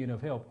recipient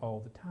of help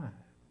all the time.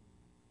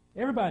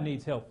 Everybody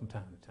needs help from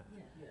time to time.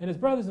 And as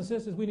brothers and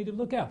sisters, we need to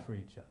look out for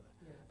each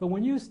other. But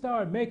when you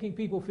start making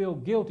people feel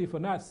guilty for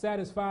not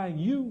satisfying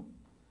you,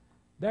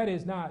 that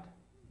is not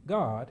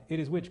God, it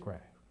is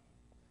witchcraft.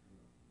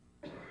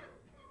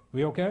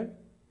 We okay?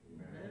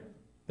 Amen.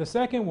 The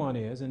second one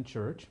is, in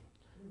church,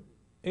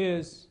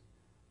 is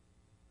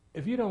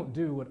if you don't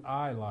do what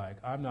I like,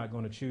 I'm not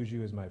going to choose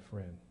you as my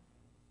friend.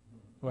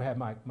 Or have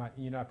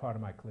you're not part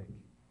of my clique.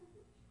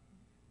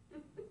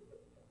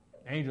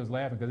 Angel's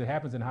laughing because it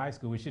happens in high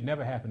school. It should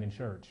never happen in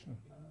church.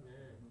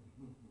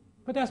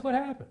 But that's what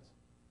happens.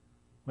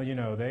 Well,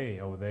 they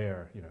over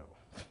there,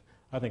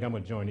 I think I'm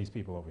going to join these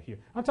people over here.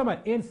 I'm talking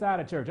about inside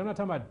a church. I'm not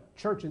talking about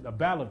churches, a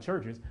battle of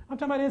churches. I'm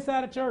talking about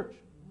inside a church.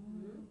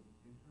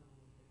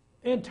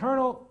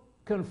 Internal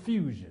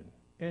confusion,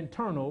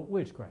 internal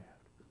witchcraft.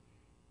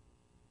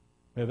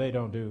 If they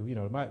don't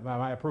do,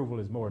 my approval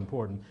is more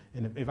important.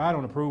 And if I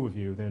don't approve of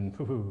you, then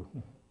poo-hoo.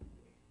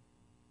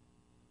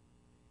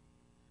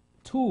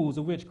 Tools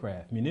of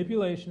witchcraft: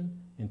 manipulation,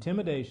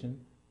 intimidation,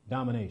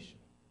 domination.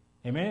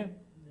 Amen?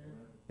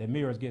 That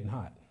mirror is getting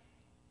hot.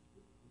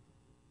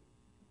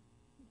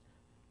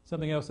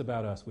 Something else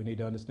about us we need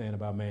to understand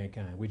about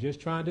mankind. We're just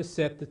trying to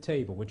set the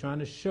table. We're trying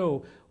to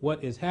show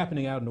what is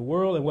happening out in the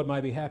world and what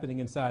might be happening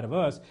inside of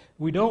us.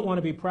 We don't want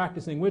to be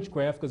practicing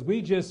witchcraft because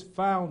we just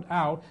found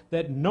out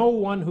that no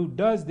one who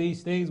does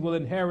these things will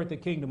inherit the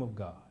kingdom of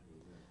God.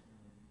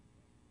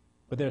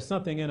 But there's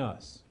something in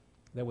us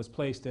that was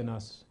placed in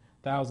us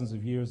thousands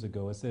of years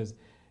ago. It says,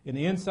 in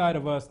the inside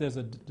of us, there's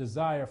a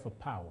desire for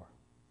power,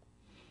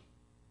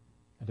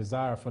 a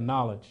desire for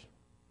knowledge,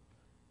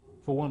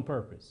 for one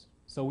purpose: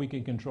 so we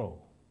can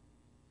control.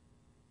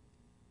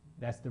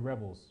 That's the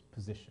rebel's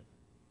position.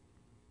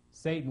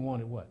 Satan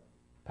wanted what?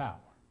 Power.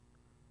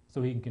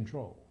 So he can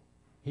control.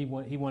 He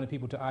wanted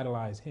people to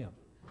idolize him.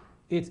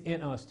 It's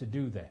in us to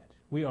do that.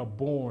 We are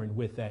born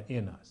with that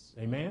in us.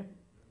 Amen?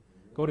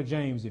 Go to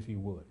James if you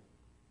would.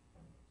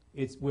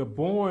 We're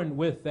born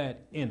with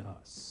that in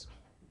us.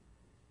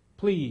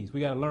 Please, we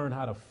got to learn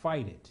how to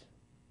fight it.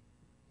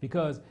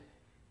 Because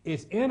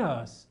it's in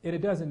us, and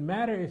it doesn't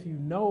matter if you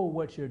know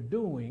what you're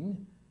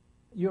doing,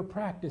 you're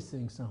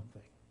practicing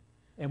something.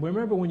 And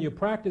remember, when you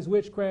practice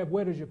witchcraft,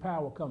 where does your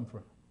power come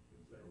from?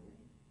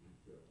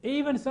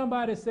 Even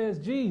somebody says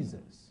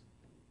Jesus.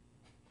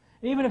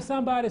 Even if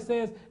somebody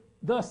says,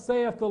 thus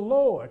saith the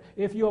Lord,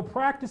 if you're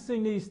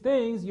practicing these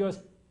things, your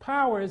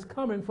power is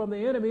coming from the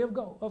enemy of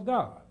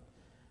God.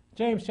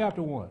 James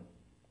chapter 1.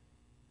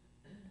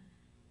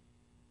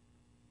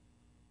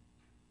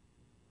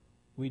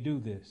 We do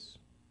this.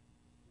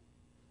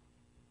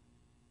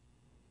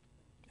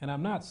 And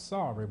I'm not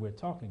sorry we're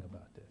talking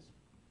about this.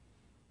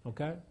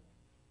 Okay?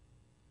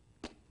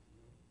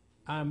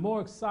 I'm more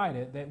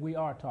excited that we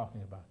are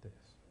talking about this.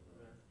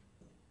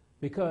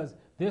 Because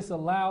this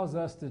allows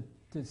us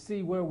to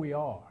see where we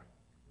are.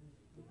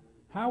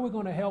 How are we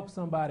going to help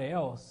somebody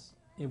else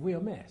if we're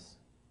a mess?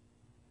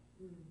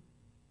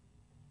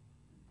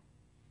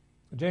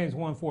 James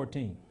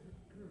 1:14.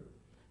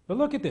 But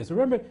look at this.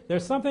 Remember,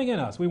 there's something in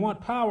us. We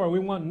want power. We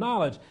want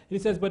knowledge. He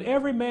says, but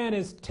every man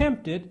is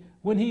tempted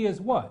when he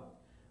is what?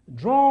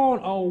 Drawn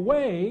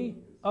away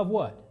of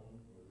what?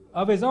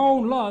 Of his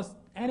own lust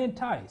and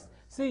enticed.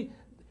 See,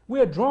 we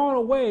are drawn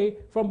away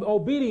from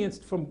obedience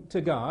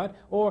to God,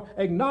 or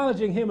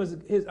acknowledging him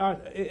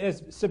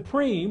as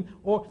supreme,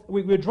 or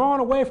we're drawn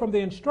away from the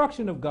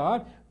instruction of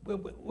God.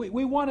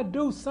 We want to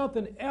do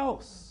something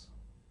else.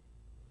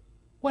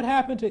 What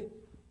happened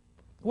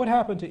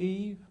to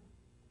Eve?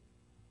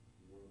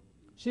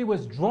 She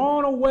was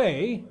drawn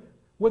away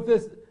with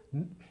this.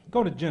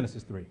 Go to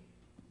Genesis 3.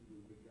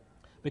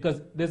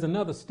 Because there's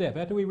another step.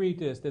 After we read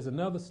this, there's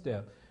another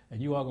step,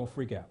 and you are going to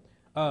freak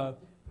out.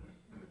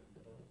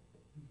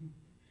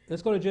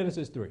 Let's go to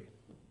Genesis 3.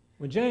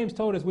 When James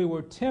told us we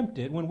were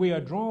tempted, when we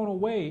are drawn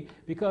away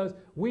because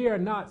we are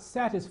not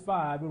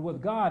satisfied with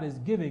what God is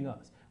giving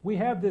us. We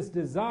have this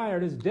desire,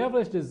 this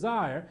devilish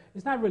desire.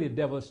 It's not really a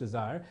devilish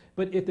desire,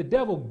 but if the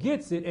devil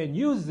gets it and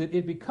uses it,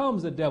 it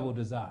becomes a devil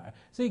desire.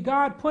 See,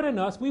 God put in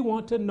us, we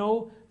want to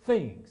know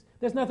things.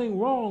 There's nothing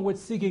wrong with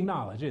seeking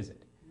knowledge, is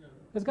it?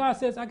 Because God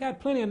says, I got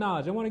plenty of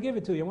knowledge. I want to give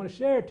it to you. I want to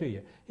share it to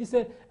you. He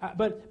said,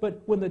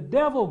 but when the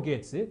devil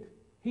gets it,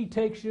 he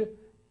takes you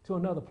to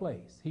another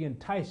place. He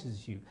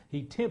entices you.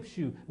 He tempts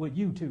you with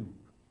YouTube.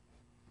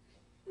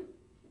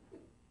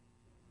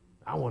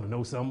 I want to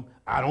know something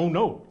I don't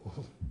know.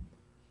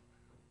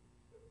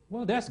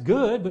 Well, that's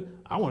good, but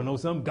I want to know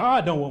something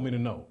God don't want me to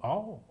know.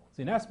 Oh,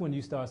 see, that's when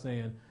you start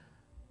saying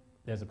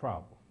there's a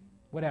problem.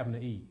 What happened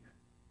to Eve?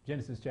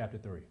 Genesis chapter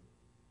 3.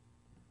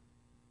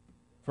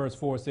 Verse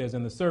 4 says,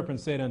 and the serpent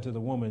said unto the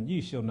woman,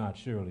 ye shall not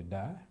surely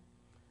die.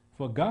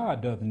 For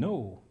God doth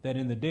know that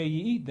in the day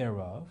ye eat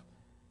thereof,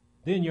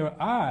 then your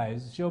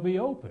eyes shall be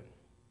open,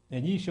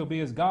 and ye shall be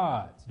as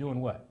gods,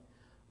 doing what?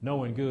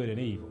 Knowing good and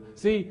evil.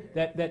 See,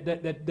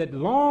 that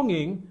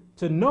longing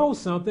to know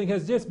something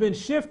has just been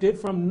shifted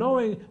from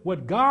knowing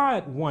what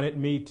God wanted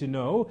me to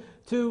know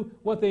to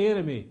what the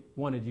enemy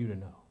wanted you to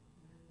know.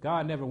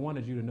 God never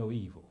wanted you to know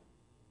evil.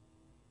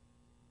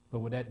 But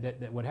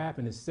what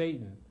happened is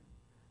Satan,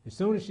 as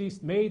soon as she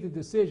made the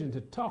decision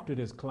to talk to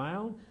this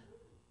clown,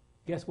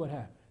 guess what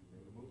happened?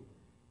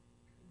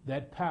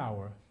 That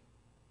power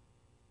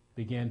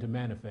began to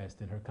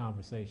manifest in her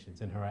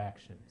conversations and her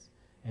actions.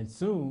 And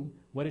soon,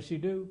 what did she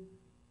do?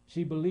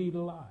 She believed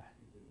a lie.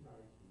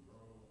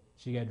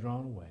 She got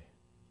drawn away.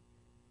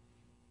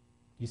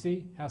 You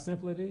see how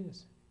simple it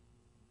is?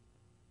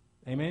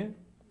 Amen?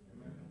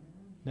 Amen?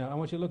 Now, I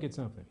want you to look at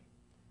something.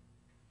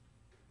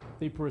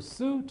 The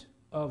pursuit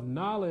of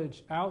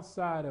knowledge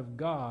outside of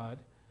God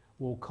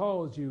will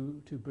cause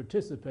you to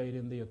participate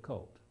in the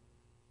occult.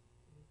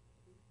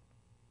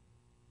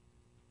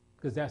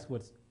 Because that's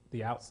what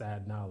the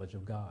outside knowledge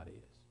of God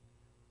is.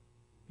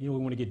 You know, we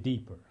want to get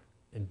deeper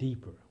and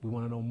deeper. We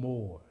want to know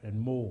more and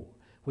more.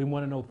 We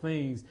want to know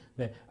things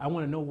that I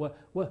want to know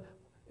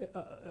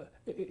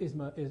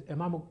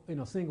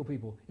single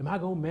people, am I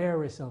going to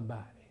marry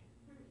somebody?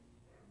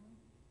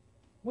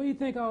 What do you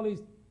think all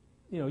these,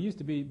 used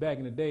to be back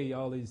in the day,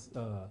 all these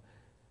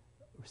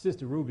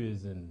Sister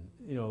Rubies and,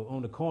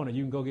 on the corner,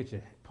 you can go get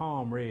your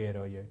palm read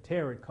or your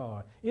tarot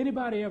card.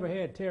 Anybody ever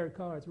had tarot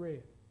cards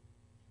read?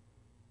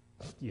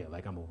 Yeah,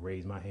 like I'm going to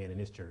raise my hand in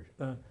this church.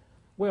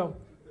 Well,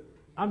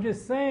 I'm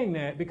just saying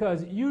that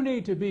because you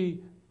need to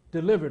be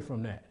delivered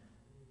from that.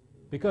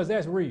 Because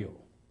that's real.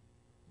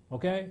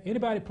 Okay?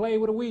 Anybody play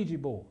with a Ouija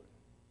board?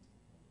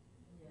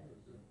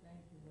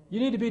 You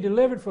need to be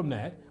delivered from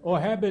that, or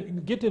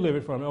get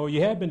delivered from it, or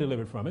you have been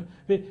delivered from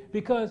it.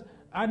 Because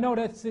I know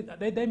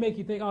they make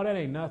you think, oh, that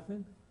ain't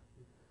nothing.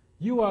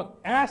 You are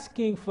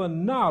asking for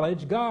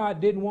knowledge God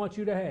didn't want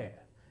you to have.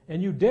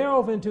 And you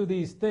delve into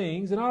these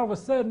things, and all of a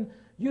sudden,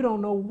 you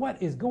don't know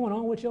what is going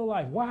on with your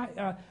life. Why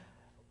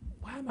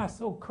am I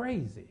so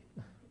crazy?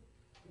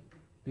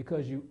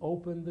 Because you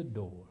opened the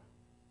door,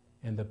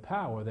 and the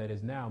power that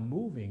is now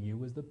moving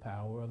you is the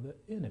power of the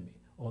enemy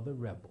or the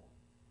rebel.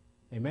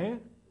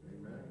 Amen?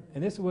 Amen.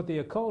 And this is what the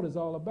occult is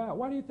all about.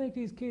 Why do you think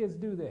these kids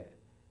do that?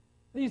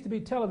 There used to be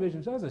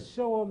television. There was a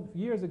show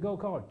years ago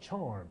called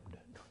Charmed.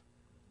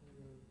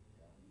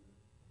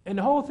 And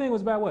the whole thing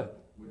was about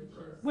what?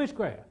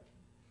 Witchcraft.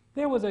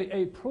 There was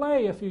a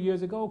play a few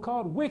years ago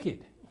called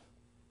Wicked.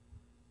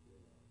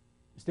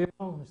 Still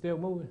on? Still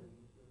moving?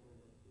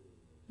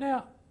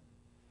 Now,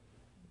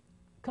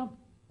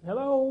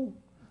 hello?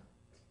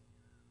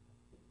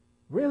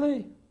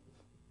 Really?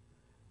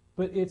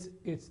 But it's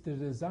the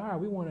desire.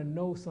 We want to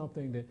know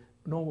something that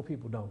normal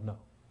people don't know.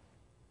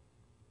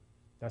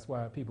 That's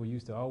why people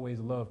used to always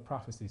love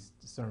prophecy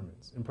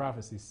sermons and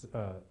prophecy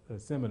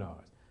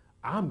seminars.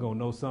 I'm going to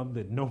know something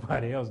that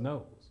nobody else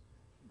knows.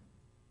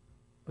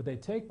 But they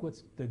take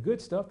the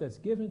good stuff that's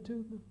given to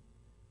them,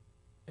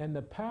 and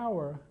the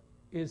power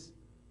is,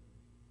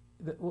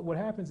 what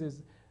happens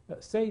is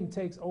Satan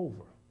takes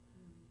over,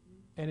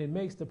 and it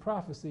makes the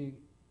prophecy,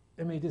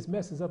 it just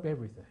messes up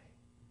everything.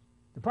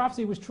 The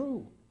prophecy was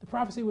true. The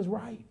prophecy was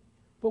right.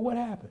 But what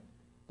happened?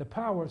 The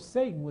power of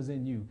Satan was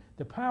in you.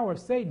 The power of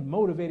Satan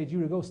motivated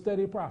you to go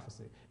study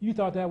prophecy. You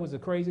thought that was a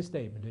crazy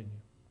statement, didn't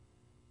you?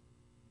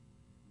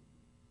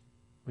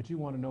 But you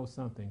want to know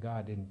something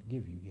God didn't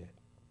give you yet.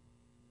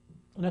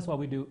 And that's why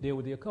we deal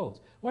with the occults.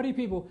 Why do you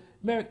people,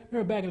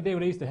 remember back in the day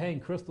when they used to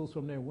hang crystals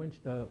from their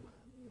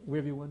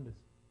rearview windows?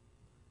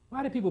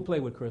 Why did people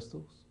play with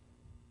crystals?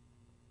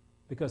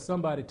 Because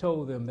somebody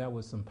told them there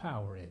was some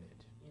power in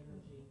it.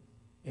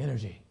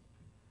 Energy.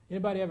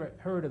 Anybody ever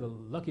heard of the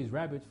Lucky's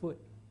rabbit's foot?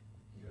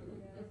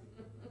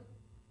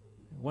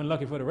 Wasn't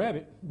lucky for the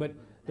rabbit, but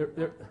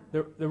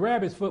the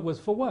rabbit's foot was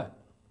for what?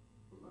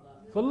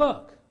 For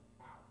luck.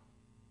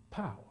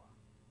 Power.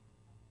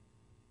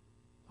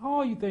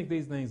 Oh, you think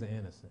these things are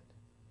innocent.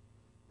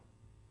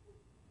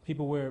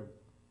 People wear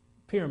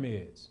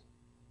pyramids.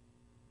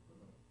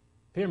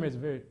 Pyramids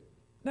are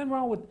nothing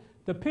wrong with,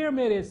 the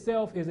pyramid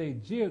itself is a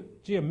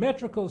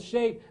geometrical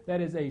shape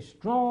that is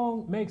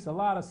makes a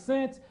lot of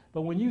sense,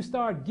 but when you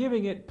start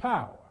giving it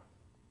power,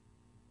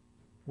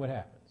 what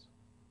happens?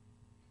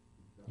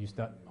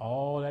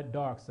 All that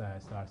dark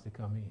side starts to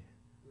come in.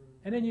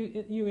 And then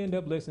you end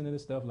up listening to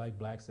stuff like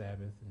Black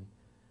Sabbath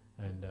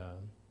and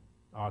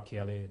R.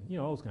 Kelly, and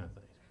those kind of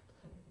things.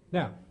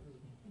 Now,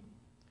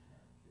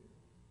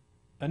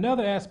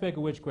 another aspect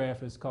of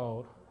witchcraft is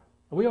called,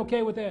 are we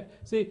okay with that?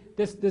 See,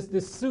 this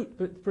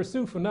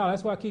pursuit for knowledge,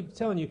 that's why I keep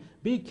telling you,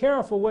 be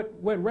careful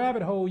what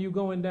rabbit hole you're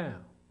going down.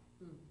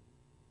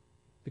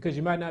 Because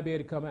you might not be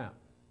able to come out.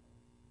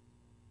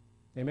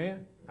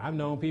 Amen? I've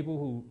known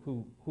people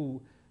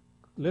who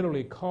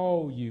literally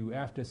call you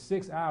after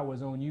 6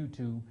 hours on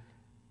YouTube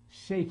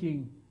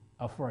shaking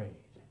afraid.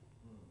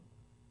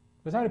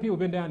 Because how many people have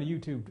been down the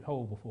YouTube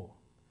hole before?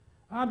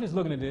 I'm just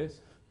looking at this,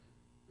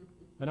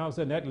 and all of a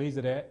sudden that leads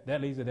to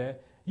that leads to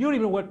that. You don't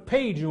even know what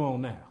page you're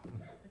on now.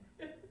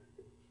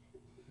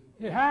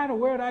 How in the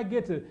world did I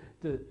get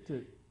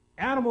to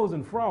animals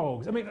and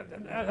frogs? I mean,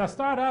 I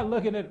started out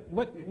looking at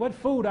what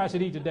food I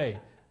should eat today.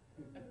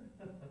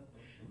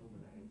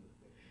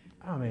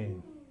 I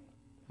mean,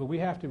 but we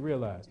have to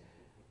realize,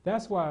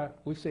 that's why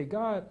we say,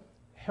 God,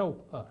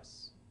 help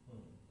us.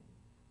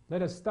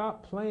 Let us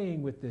stop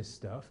playing with this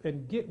stuff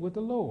and get with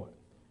the Lord.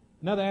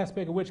 Another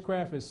aspect of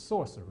witchcraft is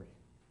sorcery.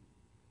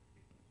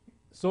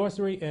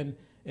 Sorcery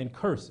and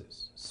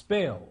curses,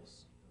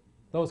 spells,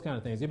 those kind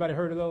of things. Anybody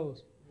heard of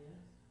those? Yes.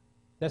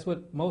 That's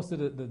what most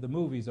of the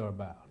movies are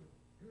about.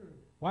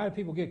 Why do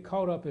people get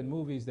caught up in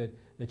movies that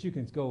you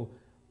can go,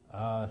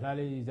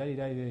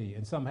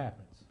 and something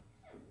happens?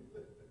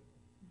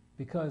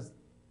 Because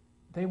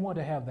they want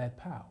to have that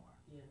power.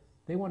 Yes.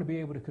 They want to be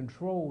able to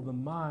control the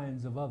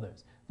minds of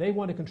others. They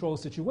want to control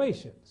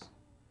situations.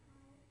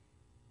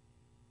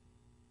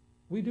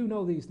 We do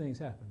know these things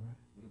happen, right?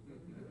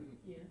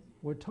 Yes.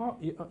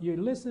 You're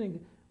listening.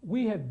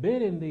 We have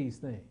been in these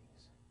things.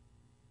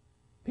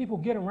 People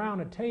get around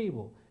a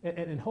table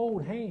and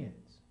hold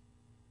hands.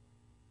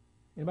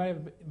 Anybody ever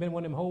been in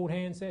one of them hold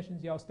hand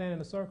sessions? Y'all stand in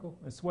a circle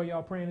and swear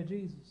y'all praying to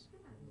Jesus.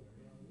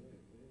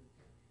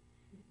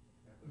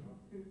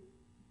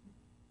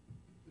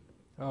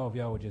 Oh, if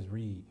y'all would just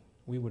read.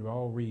 We would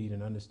all read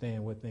and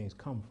understand where things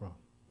come from.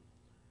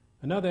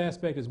 Another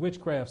aspect is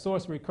witchcraft,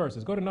 sorcery,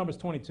 curses. Go to Numbers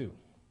 22.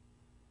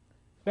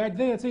 Back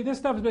then, see, this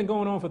stuff has been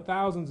going on for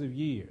thousands of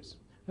years.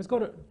 Let's go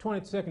to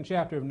 22nd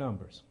chapter of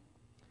Numbers.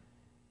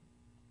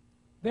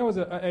 There was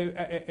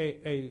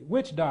a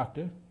witch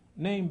doctor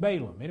named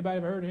Balaam. Anybody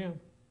ever heard of him?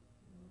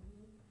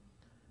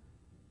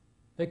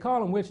 They call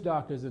them witch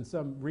doctors in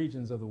some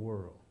regions of the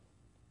world.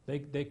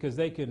 Because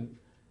they can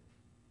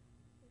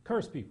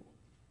curse people.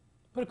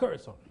 Put a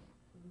curse on them.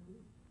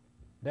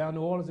 Down in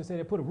New Orleans, they say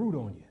they put a root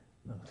on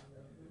you.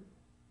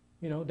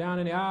 You know, down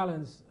in the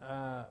islands,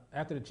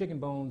 after the chicken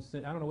bones, I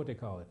don't know what they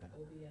call it now.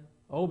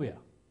 Obia.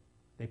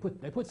 They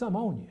put something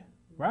on you,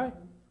 right?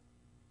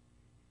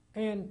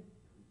 And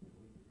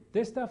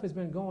this stuff has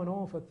been going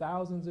on for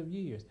thousands of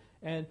years.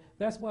 And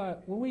that's why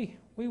when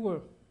we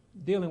were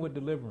dealing with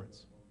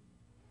deliverance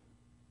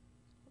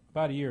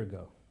about a year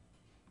ago,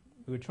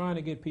 we were trying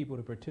to get people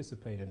to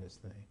participate in this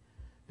thing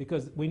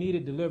because we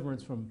needed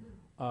deliverance from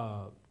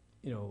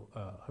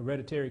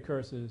hereditary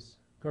curses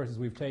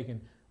we've taken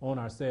on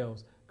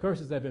ourselves,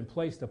 curses that have been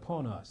placed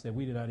upon us that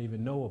we did not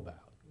even know about.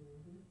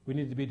 Mm-hmm. We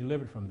needed to be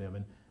delivered from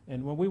them.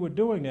 And when we were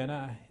doing that,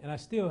 and I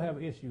still have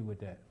an issue with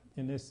that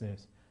in this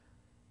sense,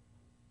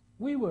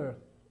 we were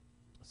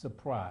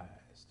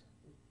surprised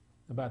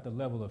about the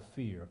level of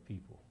fear of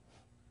people.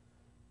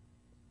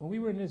 When we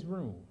were in this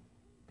room,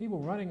 people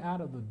running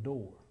out of the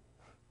door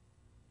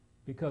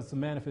because some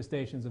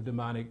manifestations of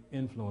demonic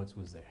influence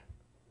was there.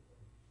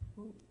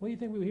 What do you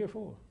think we were here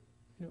for?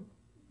 You know,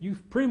 you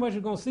pretty much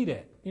are going to see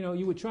that. You know,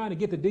 you were trying to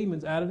get the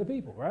demons out of the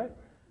people, right?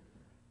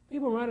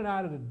 People running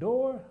out of the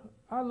door.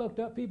 I looked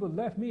up, people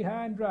left me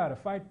high and dry to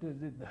fight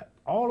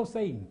all of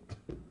Satan.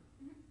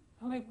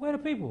 I'm like, where the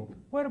people?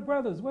 Where the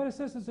brothers? Where the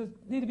sisters that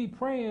need to be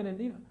praying?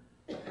 And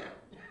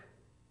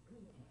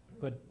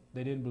but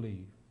they didn't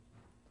believe.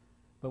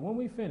 But when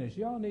we finish,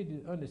 y'all need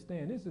to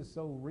understand this is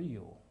so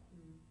real.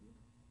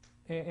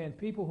 And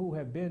people who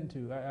have been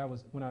to,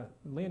 when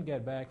Lynn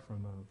got back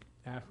from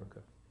Africa,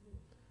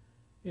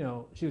 you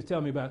know, she was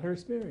telling me about her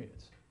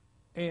experience.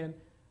 And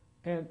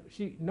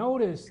she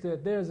noticed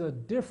that there's a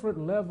different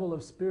level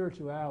of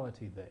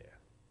spirituality there.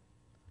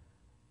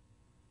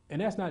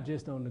 And that's not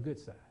just on the good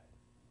side.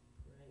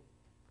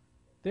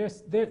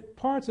 There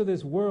parts of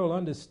this world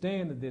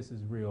understand that this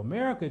is real.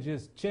 America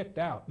just checked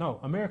out. No,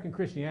 American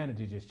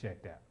Christianity just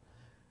checked out.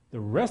 The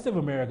rest of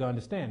America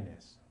understand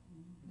this.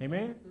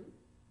 Amen?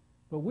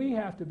 But we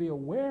have to be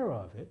aware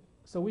of it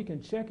so we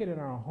can check it in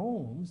our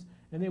homes,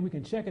 and then we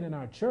can check it in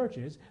our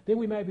churches. Then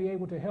we may be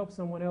able to help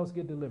someone else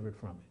get delivered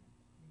from it.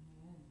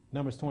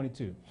 Numbers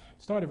 22.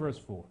 Start at verse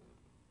 4.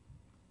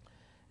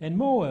 And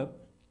Moab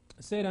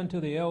said unto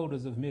the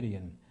elders of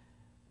Midian,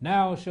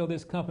 Now shall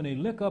this company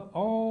lick up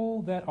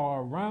all that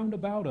are round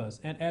about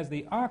us, and as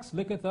the ox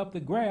licketh up the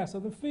grass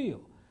of the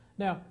field.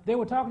 Now, they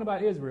were talking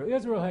about Israel.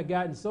 Israel had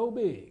gotten so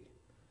big.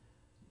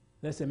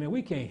 They said, man,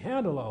 we can't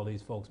handle all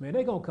these folks, man.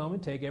 They're going to come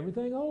and take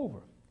everything over.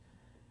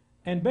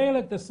 And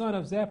Balak the son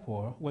of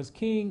Zippor was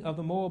king of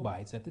the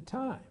Moabites at the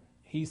time.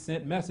 He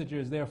sent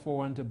messengers,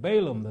 therefore, unto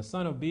Balaam the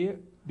son of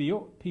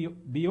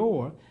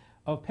Beor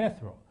of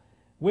Pethro,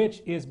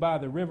 which is by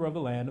the river of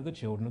the land of the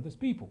children of this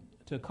people,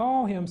 to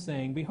call him,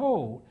 saying,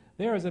 Behold,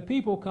 there is a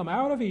people come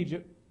out of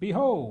Egypt.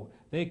 Behold,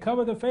 they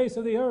cover the face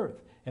of the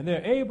earth, and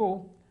they're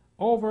able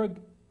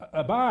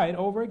abide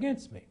over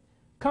against me.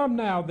 Come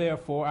now,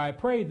 therefore, I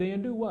pray thee,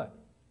 and do what?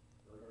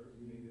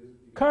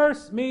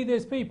 Curse me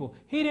this people.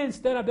 He didn't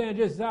stand up there and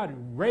just start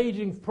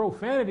raging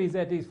profanities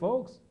at these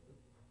folks.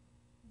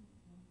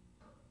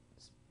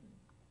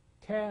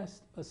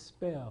 Cast a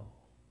spell.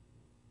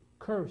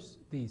 Curse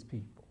these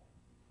people.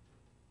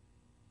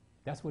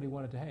 That's what he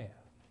wanted to have.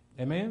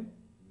 Amen?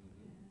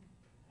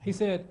 He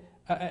said,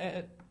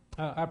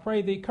 I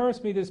pray thee,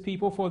 curse me this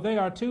people, for they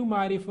are too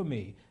mighty for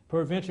me.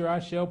 Peradventure I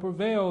shall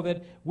prevail,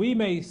 that we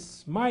may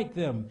smite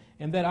them,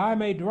 and that I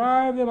may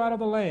drive them out of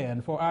the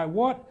land. For I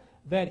wot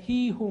that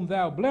he whom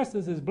thou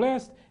blessest is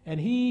blessed,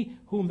 and he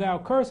whom thou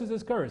cursest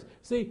is cursed.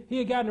 See, he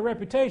had gotten a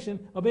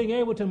reputation of being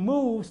able to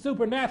move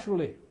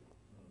supernaturally.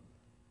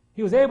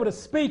 He was able to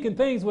speak and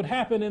things would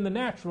happen in the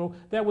natural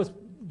that was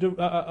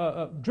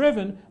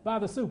driven by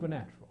the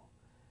supernatural.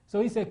 So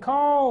he said,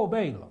 call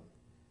Balaam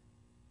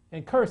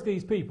and curse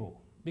these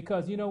people.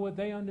 Because you know what?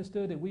 They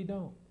understood that we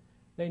don't.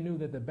 They knew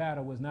that the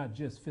battle was not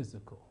just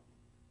physical.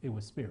 It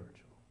was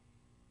spiritual.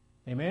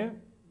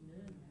 Amen?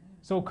 Amen.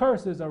 So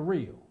curses are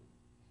real.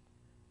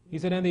 He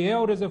said, and the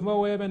elders of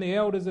Moab and the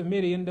elders of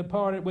Midian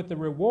departed with the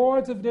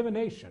rewards of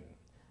divination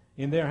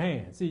in their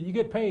hands. See, you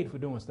get paid for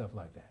doing stuff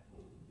like that.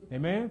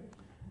 Amen?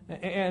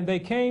 And they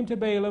came to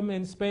Balaam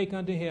and spake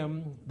unto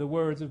him the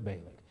words of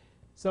Balak.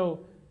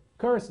 So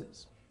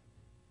curses,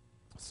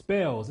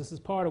 spells, this is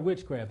part of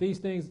witchcraft. These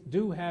things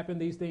do happen.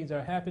 These things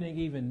are happening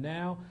even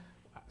now.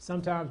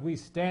 Sometimes we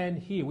stand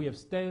here. We have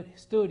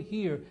stood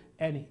here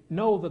and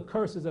know the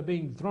curses are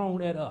being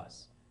thrown at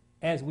us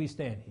as we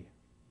stand here.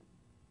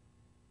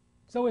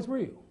 So it's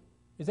real.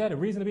 Is that a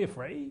reason to be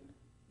afraid?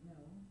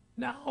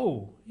 No.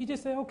 No. You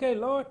just say, okay,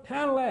 Lord,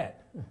 handle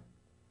that.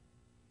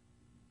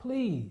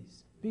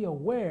 Please be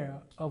aware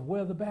of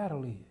where the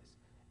battle is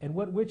and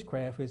what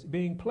witchcraft is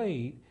being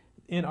played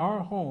in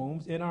our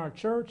homes, in our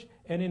church,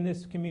 and in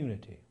this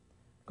community.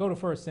 Go to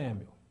 1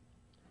 Samuel.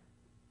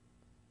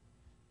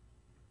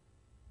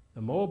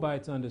 The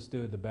Moabites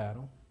understood the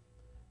battle.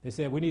 They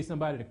said, we need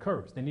somebody to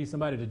curse. They need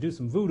somebody to do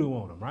some voodoo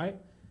on them, right?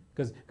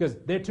 Because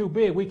they're too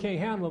big. We can't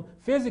handle them.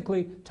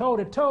 Physically, toe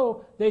to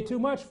toe, they're too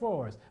much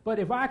for us. But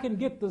if I can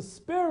get the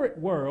spirit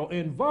world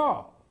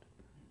involved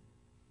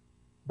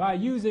by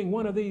using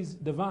one of these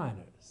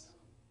diviners,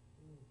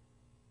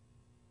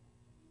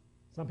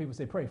 some people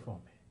say, pray for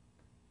me.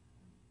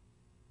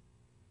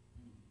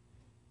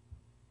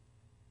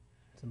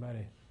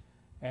 Somebody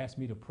asked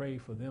me to pray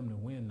for them to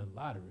win the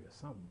lottery or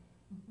something.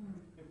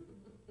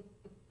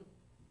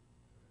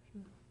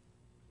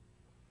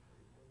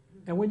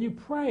 And when you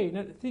pray,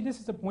 now, see,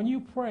 when you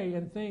pray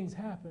and things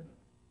happen,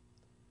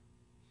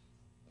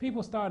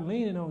 people start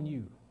leaning on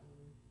you.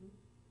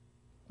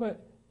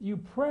 But you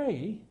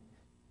pray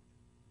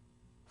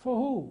for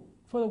who?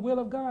 For the will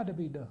of God to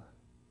be done.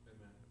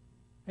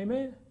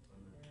 Amen? Amen?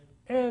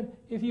 And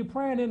if you're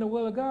praying in the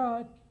will of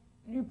God,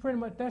 you pretty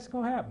much, that's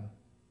going to happen.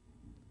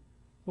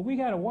 But we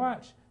got to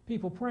watch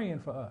people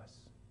praying for us.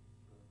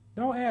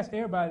 Don't ask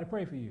everybody to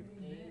pray for you.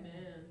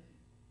 Amen.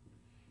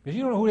 Because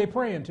you don't know who they're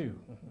praying to.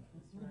 That's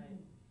right.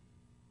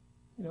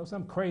 You know,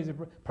 some crazy,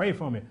 pray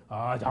for me.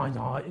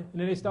 And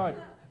then they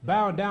start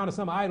bowing down to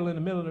some idol in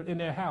the middle in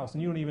their house,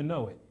 and you don't even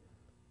know it.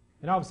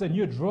 And all of a sudden,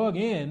 you're drug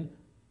in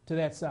to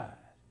that side.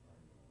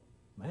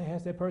 Man, I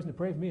asked that person to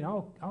pray for me, and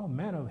all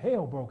manner of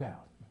hell broke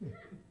out.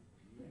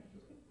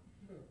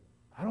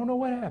 I don't know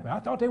what happened. I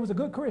thought they was a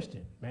good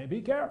Christian. Man,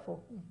 be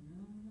careful.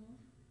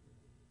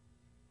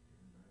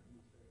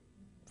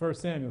 1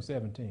 Samuel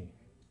 17.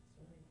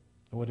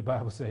 What the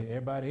Bible say?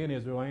 Everybody in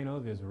Israel ain't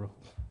of Israel.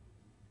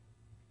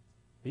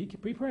 Be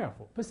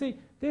prayerful. But see,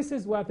 this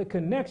is what the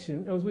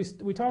connection, as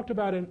we talked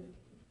about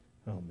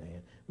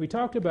we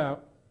talked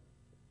about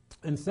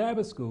in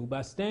Sabbath school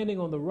by standing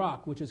on the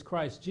rock, which is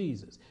Christ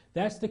Jesus.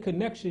 That's the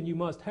connection you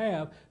must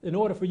have in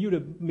order for you to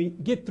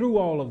get through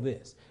all of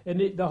this. And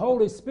the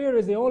Holy Spirit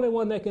is the only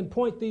one that can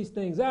point these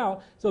things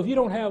out. So if you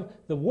don't have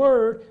the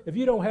Word, if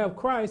you don't have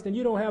Christ, and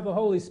you don't have the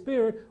Holy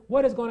Spirit,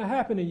 what is going to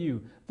happen to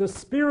you? The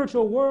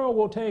spiritual world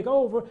will take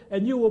over,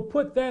 and you will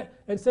put that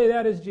and say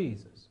that is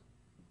Jesus,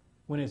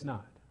 when it's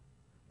not.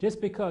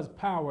 Just because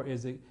power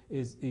is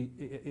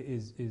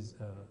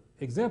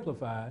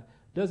exemplified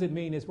doesn't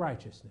mean it's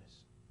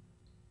righteousness.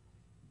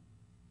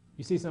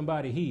 You see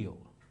somebody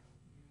healed,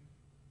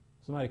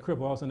 somebody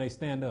crippled, all of a sudden they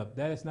stand up.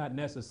 That is not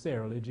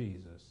necessarily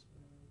Jesus.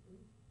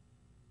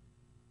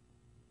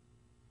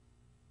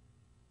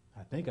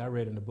 I think I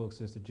read in the book,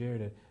 Sister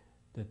Jerry,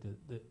 that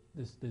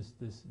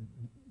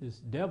this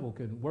devil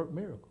can work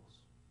miracles.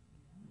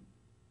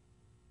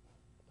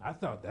 I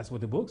thought that's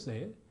what the book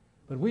said,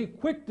 but we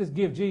quick to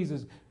give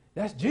Jesus.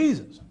 That's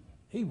Jesus.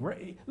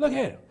 Look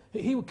at him.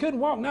 He couldn't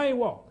walk. Now he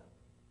walked.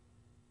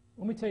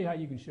 Let me tell you how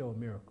you can show a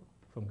miracle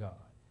from God.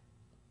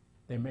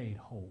 They're made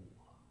whole.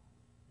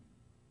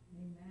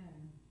 Amen.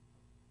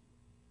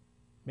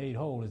 Made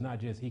whole is not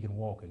just he can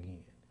walk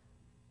again.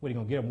 What, are you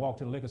going to get him walk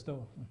to the liquor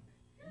store?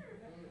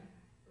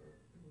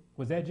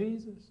 Was that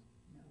Jesus?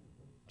 No.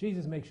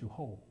 Jesus makes you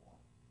whole.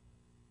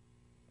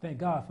 Thank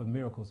God for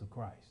miracles of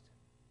Christ.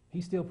 He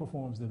still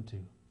performs them too.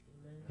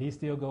 Amen. He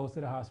still goes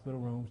to the hospital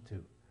rooms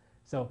too.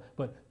 So,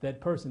 but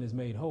that person is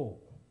made whole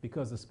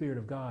because the Spirit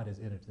of God has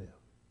entered them.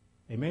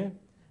 Amen?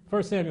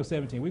 1 Samuel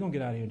 17. We're going to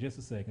get out of here in just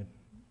a second,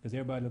 because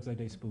everybody looks like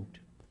they spooked.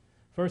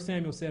 1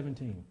 Samuel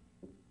 17.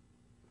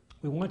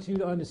 We want you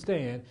to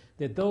understand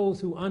that those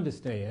who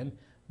understand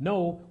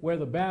know where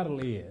the battle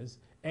is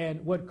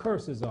and what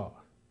curses are.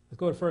 Let's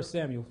go to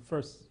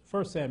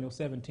 1 Samuel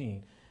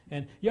 17.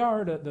 And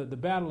y'all heard the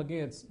battle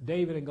against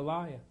David and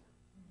Goliath.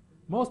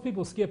 Most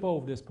people skip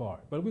over this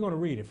part, but we're going to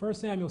read it. 1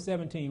 Samuel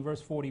 17, verse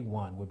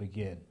 41 will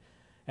begin.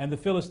 And the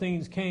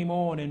Philistines came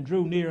on and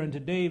drew near unto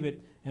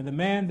David, and the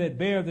man that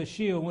bare the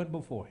shield went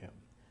before him.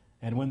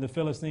 And when the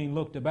Philistine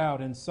looked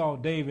about and saw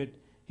David,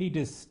 he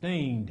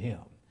disdained him,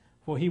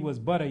 for he was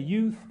but a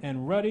youth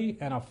and ruddy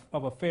and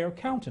of a fair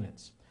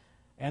countenance.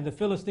 And the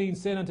Philistine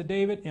said unto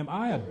David, Am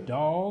I a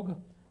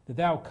dog, that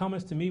thou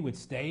comest to me with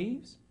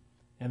staves?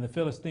 And the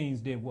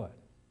Philistines did what?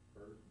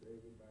 Cursed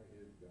David by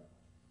his God.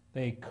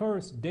 They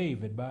cursed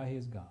David by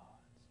his gods.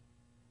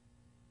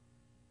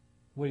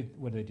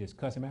 What did they just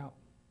cuss him out?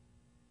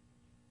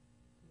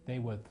 They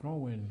were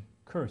throwing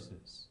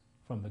curses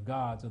from the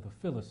gods of the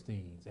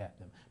Philistines at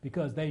them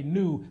because they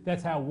knew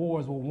that's how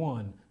wars were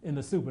won in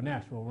the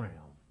supernatural realm.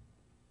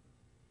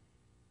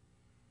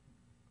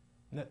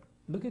 Now,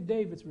 look at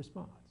David's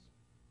response.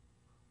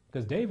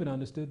 Because David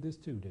understood this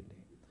too, didn't he?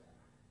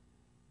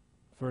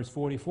 Verse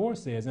 44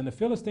 says, And the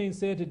Philistine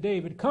said to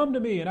David, Come to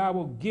me, and I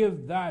will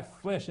give thy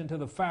flesh unto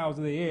the fowls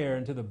of the air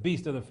and to the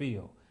beasts of the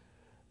field.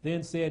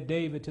 Then said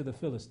David to the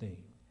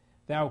Philistine,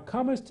 Thou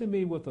comest to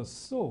me with a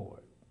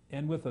sword,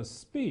 and with a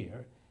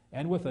spear,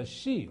 and with a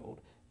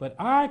shield, but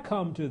I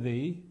come to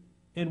thee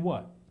in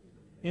what?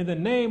 In the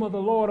name of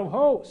the Lord of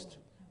hosts,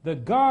 the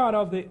God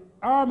of the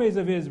armies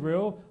of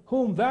Israel,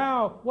 whom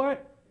thou,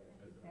 what?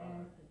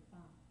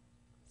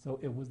 So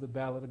it was the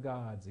battle of the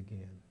gods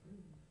again.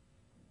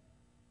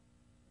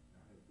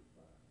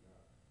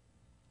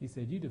 He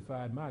said, You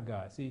defied my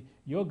God. See,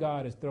 your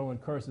God is throwing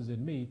curses at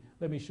me.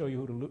 Let me show you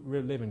who the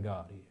real living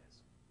God is.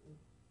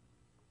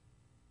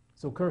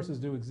 So curses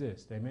do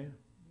exist. Amen?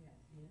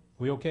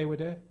 We okay with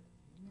that?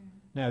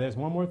 Now, there's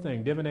one more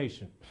thing,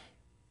 divination.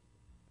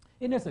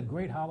 Isn't this a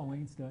great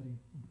Halloween study?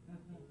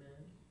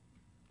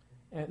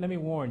 And let me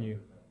warn you,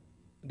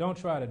 don't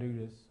try to do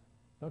this.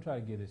 Don't try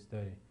to get this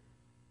study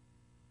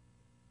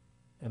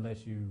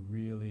unless you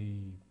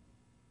really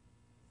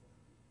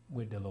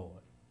with the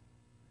Lord.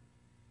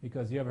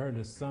 Because you ever heard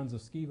of the sons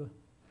of Sceva?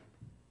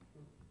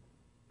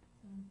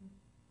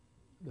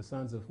 The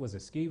sons of, was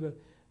it Sceva?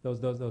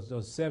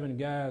 Those 7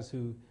 guys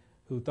who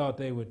thought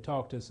they would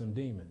talk to some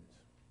demons.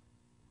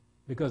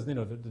 Because, you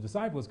know, the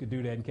disciples could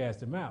do that and cast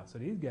them out. So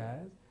these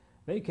guys,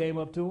 they came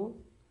up to him.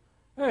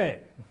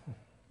 Hey,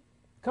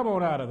 come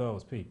on out of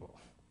those people.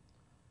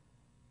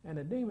 And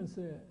the demon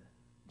said,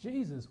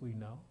 Jesus we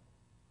know.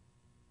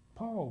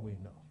 Paul we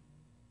know.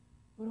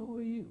 But who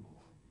are you?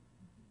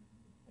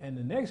 And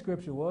the next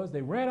scripture was,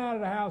 they ran out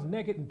of the house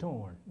naked and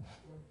torn.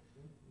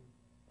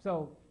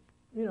 So,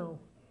 you know,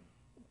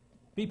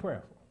 be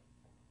prayerful.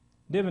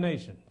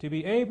 Divination, to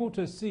be able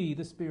to see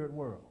the spirit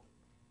world.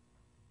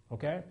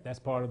 Okay? That's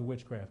part of the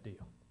witchcraft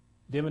deal.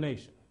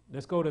 Divination.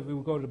 We'll go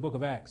to the book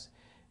of Acts.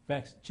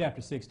 Acts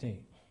chapter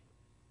 16.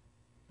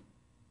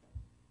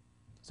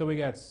 So we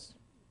got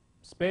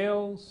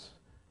spells,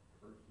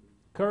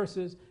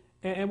 curses.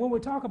 And when we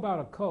talk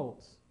about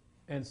occults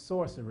and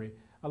sorcery,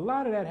 a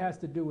lot of that has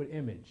to do with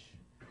image.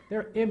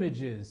 They're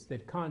images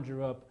that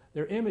conjure up.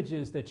 They're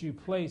images that you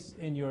place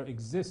in your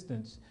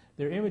existence.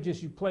 They're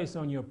images you place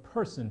on your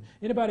person.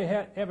 Anybody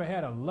ever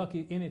had a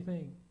lucky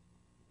anything?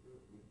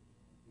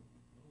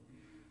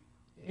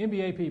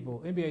 NBA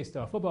people, NBA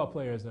stars, football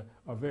players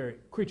are very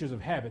creatures of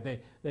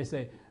habit. They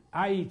say,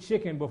 I eat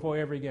chicken before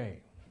every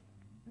game.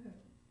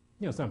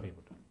 You know, some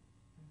people do.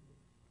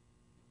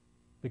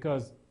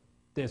 Because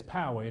there's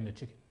power in the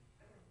chicken.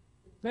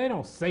 They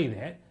don't say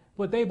that,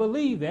 but they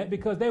believe that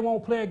because they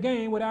won't play a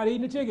game without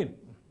eating the chicken.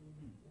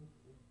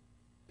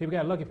 People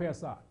got a lucky pair of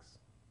socks.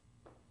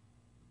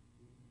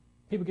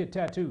 People get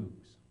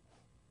tattoos.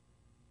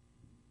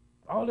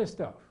 All this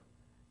stuff.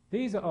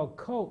 These are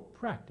occult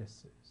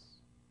practices.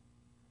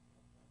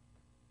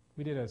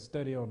 We did a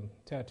study on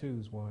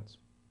tattoos once,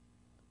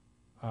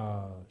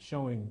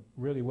 showing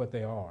really what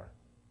they are,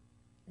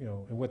 you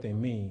know, and what they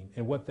mean,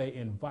 and what they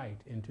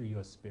invite into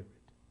your spirit.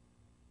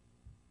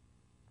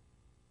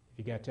 If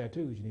you got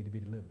tattoos, you need to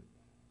be delivered.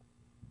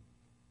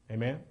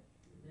 Amen?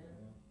 Yeah.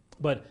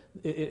 But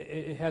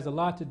it has a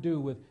lot to do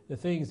with the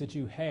things that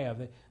you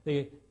have.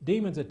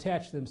 Demons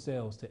attach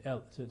themselves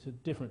to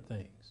different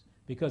things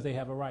because they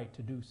have a right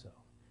to do so,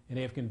 and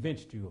they have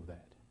convinced you of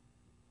that.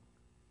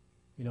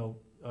 You know,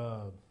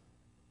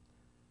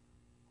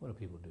 what do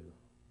people do?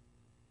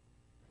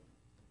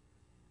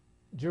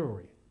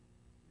 Jewelry.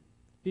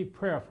 Be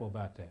prayerful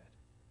about that.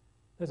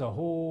 There's a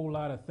whole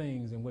lot of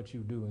things in what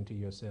you're doing to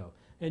yourself.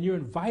 And you're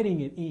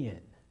inviting it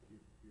in.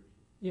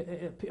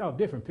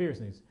 Different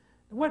piercings.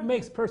 What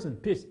makes a person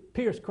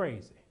pierce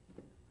crazy?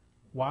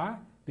 Why?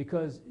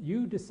 Because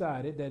you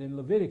decided that in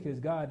Leviticus,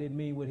 God didn't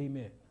mean what he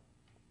meant.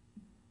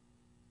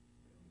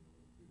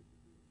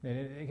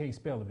 They can't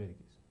spell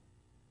Leviticus.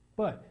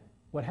 But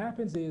what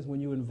happens is when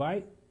you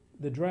invite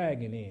the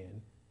dragon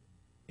in,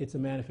 it's a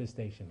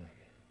manifestation of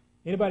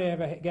it. Anybody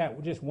ever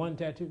got just one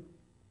tattoo?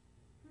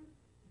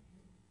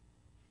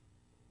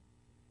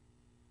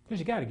 Because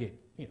you got to get,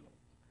 you know,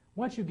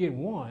 once you get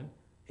one,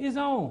 it's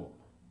on.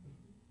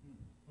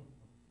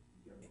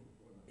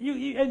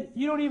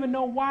 You don't even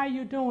know why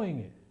you're doing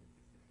it.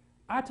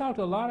 I talked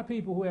to a lot of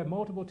people who have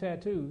multiple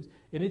tattoos,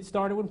 and it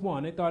started with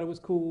one. They thought it was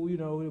cool, you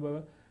know, blah, blah,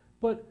 blah.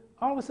 But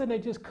all of a sudden they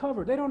just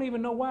covered. They don't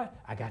even know why.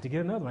 I got to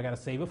get another one. I got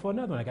to save it for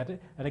another one. And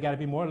they got to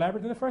be more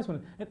elaborate than the first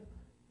one.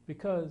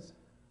 Because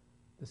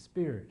the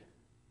Spirit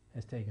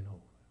has taken over.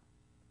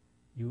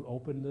 You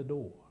open the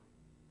door.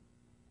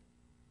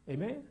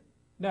 Amen?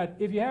 Now,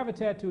 if you have a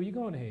tattoo, you're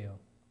going to hell.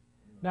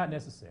 Not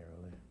necessarily.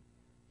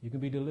 You can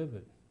be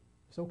delivered.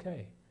 It's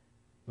okay.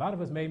 A lot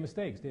of us made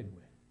mistakes, didn't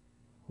we?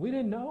 We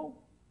didn't know.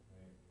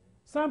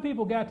 Some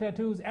people got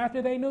tattoos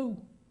after they knew.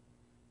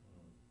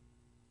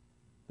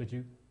 But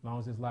as long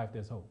as there's life,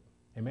 there's hope.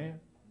 Amen?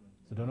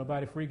 So don't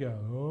nobody freak out.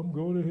 Oh, I'm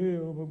going to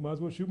hell. I might as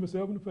well shoot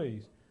myself in the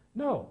face.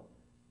 No.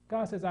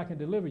 God says I can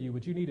deliver you,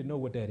 but you need to know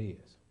what that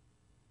is.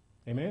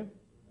 Amen?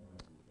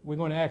 We're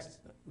going to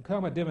come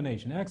about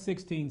divination. Acts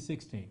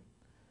 16:16.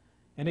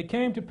 And it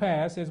came to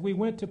pass, as we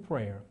went to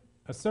prayer,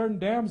 a certain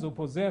damsel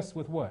possessed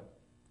with what?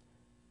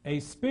 A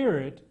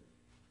spirit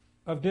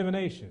of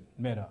divination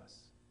met us.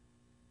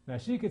 Now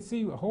she could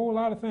see a whole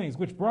lot of things,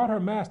 which brought her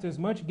masters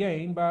much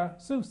gain by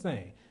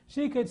soothsaying.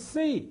 She could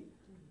see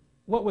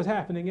what was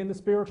happening in the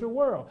spiritual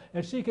world,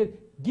 and she could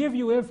give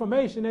you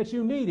information that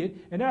you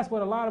needed, and that's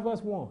what a lot of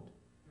us want.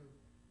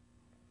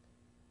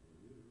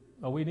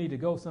 Or we need to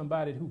go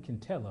somebody who can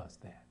tell us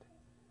that.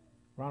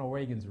 Ronald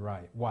Reagan's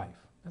wife.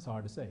 That's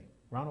hard to say.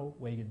 Ronald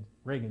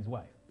Reagan's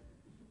wife.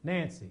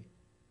 Nancy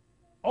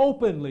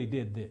openly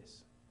did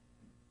this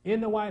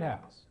in the White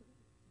House.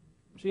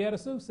 She had a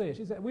soothsayer.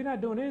 She said, we're not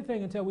doing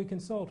anything until we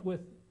consult with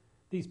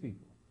these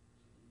people.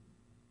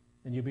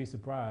 And you'll be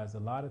surprised, a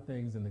lot of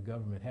things in the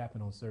government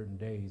happen on certain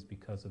days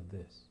because of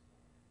this.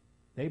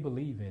 They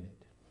believe in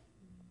it.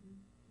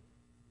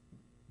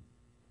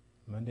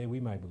 Monday we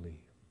might believe.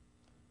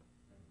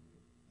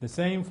 The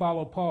same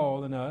followed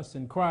Paul and us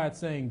and cried,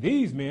 saying,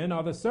 these men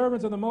are the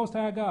servants of the Most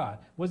High God.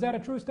 Was that a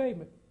true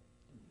statement?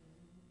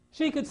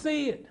 She could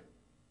see it,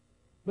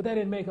 but that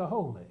didn't make her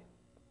holy.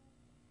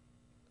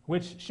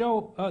 Which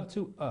show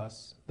to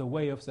us the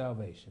way of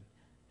salvation.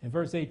 In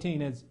verse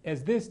 18,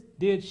 as this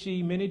did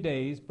she many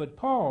days, but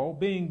Paul,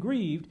 being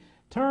grieved,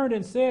 turned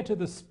and said to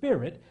the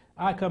Spirit,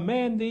 I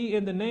command thee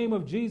in the name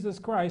of Jesus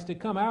Christ to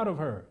come out of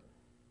her.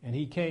 And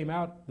he came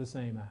out the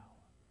same hour.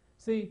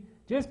 See,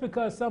 just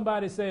because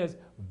somebody says,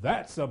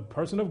 that's a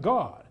person of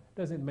God,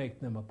 doesn't make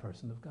them a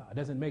person of God.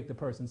 Doesn't make the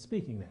person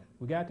speaking that.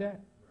 We got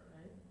that?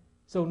 Right.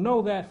 So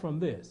know that from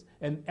this.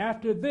 And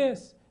after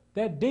this,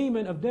 that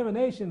demon of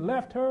divination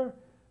left her.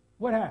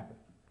 What happened?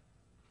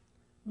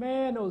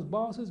 Man, those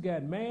bosses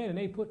got mad and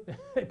they put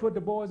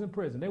the boys in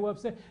prison. They were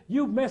upset.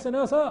 You messing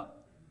us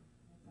up.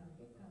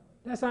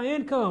 That's our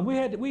income. We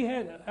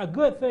had a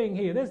good thing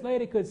here. This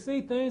lady could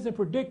see things and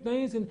predict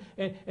things,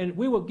 and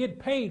we would get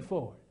paid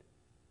for it.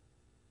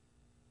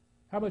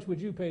 How much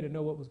would you pay to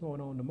know what was going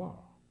on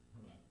tomorrow?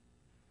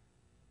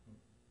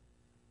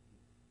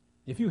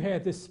 If you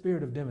had this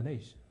spirit of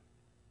divination,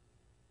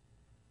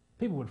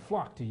 people would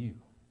flock to you.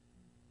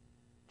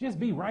 Just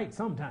be right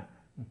sometime.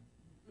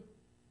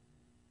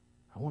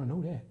 I want to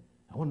know that.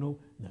 I want to know,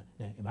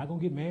 am I going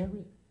to get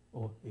married?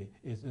 Or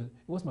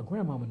what's my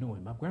grandmama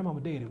doing? My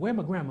grandmama dead. Where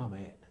my grandmama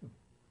at?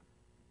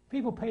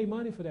 People pay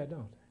money for that,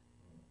 don't they?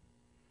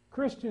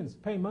 Christians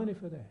pay money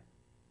for that.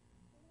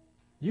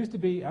 Used to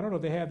be, I don't know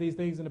if they have these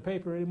things in the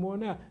paper anymore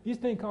now, these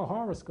things called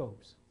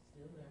horoscopes.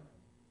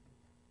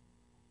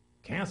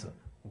 Cancer.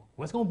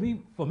 What's going to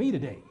be for me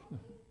today?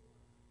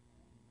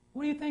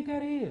 What do you think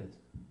that is?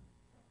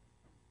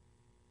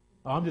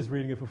 Oh, I'm just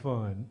reading it for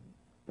fun.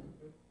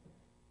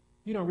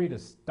 You don't read the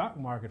stock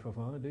market for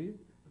fun, do you?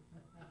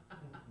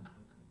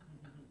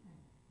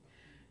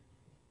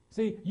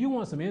 See, you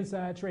want some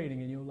inside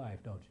trading in your life,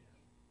 don't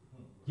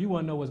you? You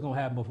want to know what's going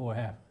to happen before it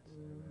happens.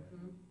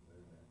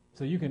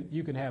 So you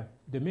can have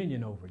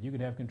dominion over it. You can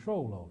have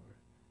control over it.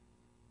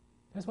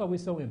 That's why we're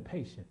so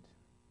impatient.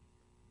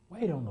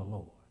 Wait on the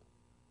Lord.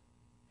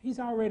 He's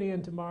already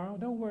in tomorrow.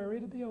 Don't worry,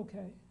 it'll be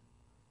okay.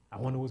 I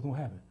wonder what's going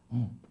to happen.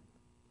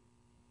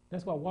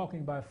 That's why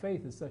walking by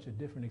faith is such a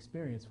different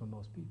experience for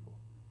most people.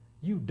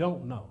 You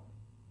don't know.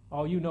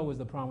 All you know is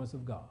the promise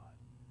of God.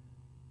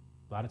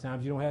 A lot of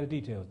times you don't have the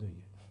details, do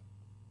you?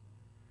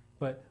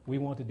 But we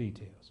want the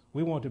details.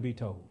 We want to be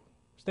told.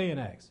 Stay in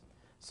Acts.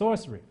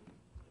 Sorcery.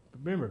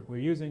 Remember, we're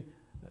using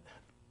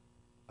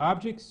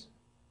objects,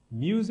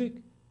 music,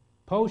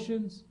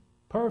 potions,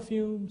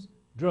 perfumes,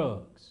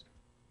 drugs.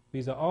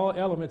 These are all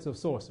elements of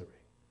sorcery.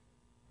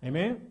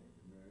 Amen? Amen.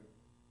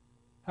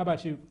 How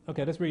about you?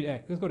 Okay, let's read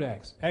Acts. Let's go to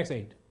Acts. Acts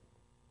 8.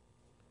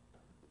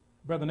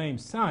 Brother named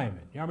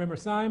Simon. Y'all remember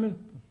Simon?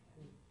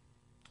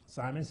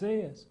 Simon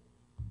says.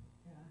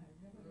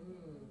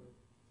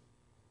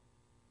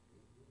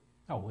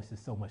 Oh, this is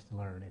so much to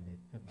learn, isn't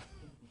it?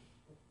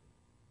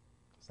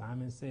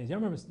 Simon says. Y'all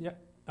remember? Yeah,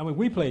 I mean,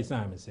 we played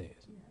Simon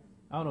Says.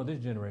 I don't know,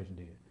 this generation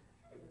did.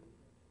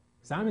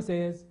 Simon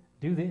says,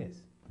 do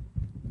this.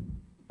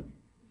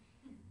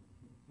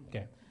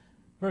 Okay.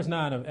 Verse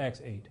 9 of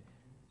Acts 8.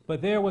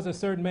 But there was a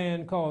certain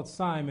man called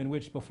Simon,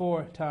 which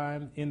before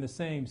time in the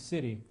same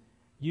city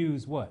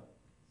used what?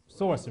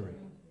 Sorcery.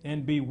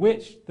 and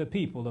bewitched the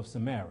people of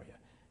Samaria,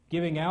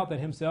 giving out that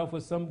himself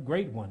was some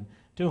great one,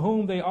 to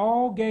whom they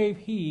all gave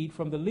heed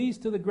from the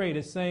least to the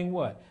greatest, saying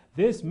what?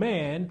 This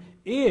man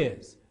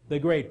is the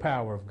great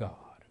power of God.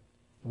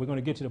 We're going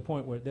to get to the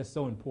point where that's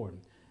so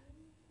important.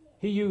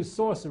 He used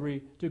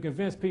sorcery to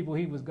convince people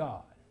he was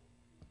God.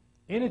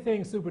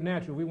 Anything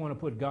supernatural, we want to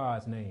put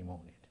God's name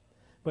on it.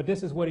 But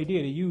this is what he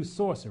did. He used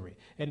sorcery.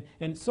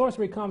 And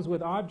sorcery comes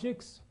with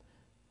objects,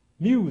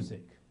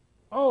 music.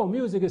 Oh,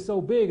 music is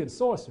so big in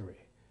sorcery.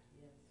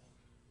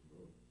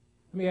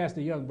 Let me ask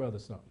the young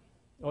brothers something,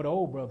 or the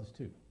old brothers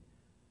too.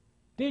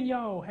 Didn't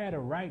y'all had to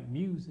write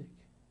music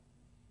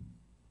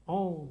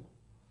on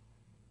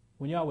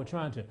when y'all were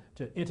trying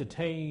to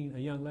entertain a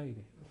young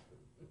lady?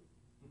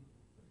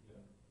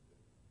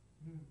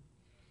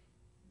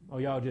 Or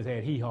y'all just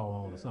had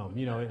hee-haw on or something,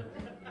 you know?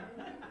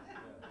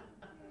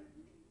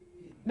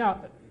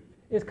 Now,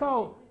 it's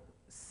called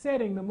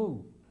setting the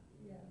mood.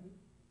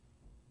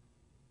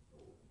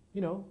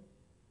 You know,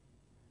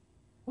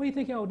 what do you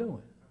think y'all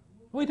doing?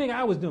 What do you think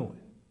I was doing?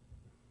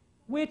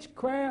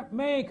 Witchcraft,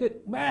 man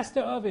could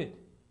master of it.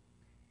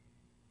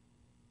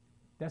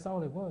 That's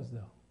all it was,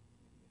 though.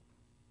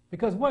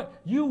 Because what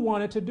you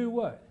wanted to do,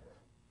 what?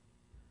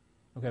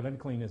 Okay, let me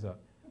clean this up.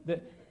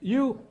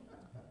 You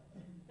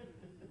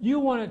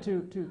wanted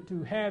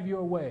to have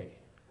your way.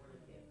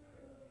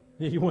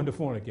 Yeah, you wanted to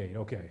fornicate.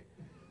 Okay.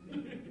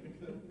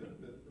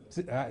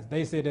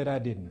 They said that I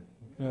didn't.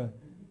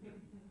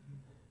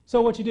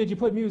 So what you did, you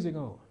put music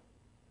on.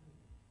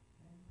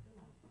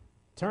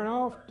 Turn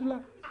off the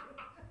light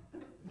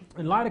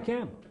and light a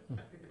candle.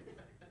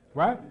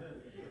 Right?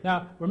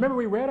 Now, remember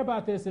we read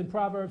about this in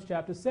Proverbs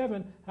chapter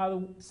 7, how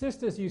the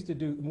sisters used to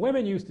do,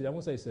 women used to, I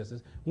won't say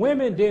sisters,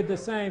 women did the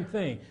same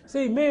thing.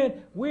 See,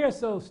 men, we're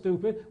so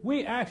stupid,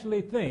 we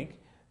actually think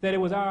that it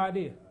was our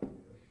idea.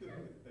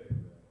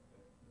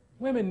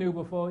 Women knew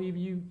before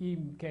even you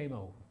even came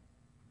over.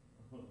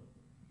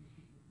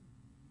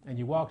 And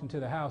you walked into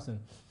the house and,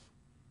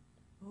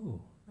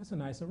 ooh, that's a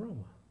nice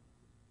aroma.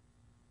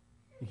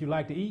 If you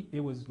like to eat, it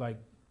was like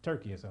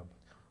turkey or something.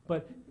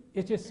 But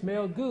it just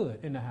smelled good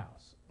in the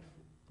house,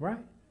 right?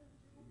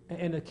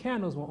 And the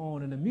candles were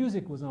on and the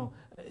music was on.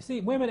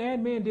 See, women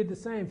and men did the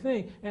same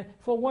thing. And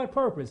for what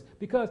purpose?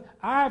 Because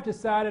I've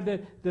decided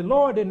that the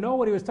Lord didn't know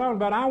what he was talking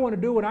about. I want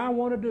to do what I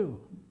want to do.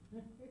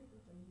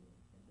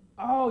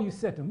 Oh, you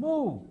set the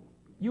mood.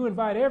 You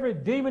invite every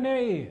demon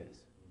there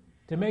is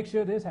to make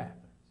sure this happens.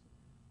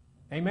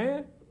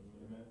 Amen?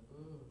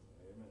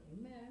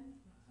 Amen.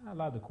 I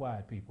love the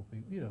quiet people.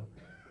 You know,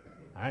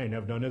 I ain't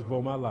never done this before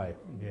in my life.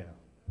 Yeah.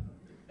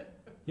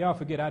 Y'all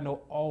forget I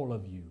know all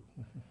of you.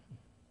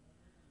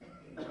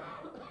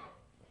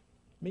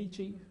 Me,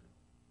 Chief.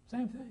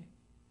 Same thing.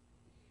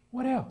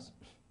 What else?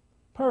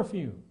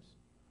 Perfumes.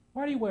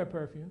 Why do you wear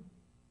perfume?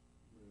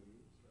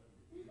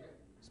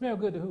 Smell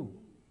good to who?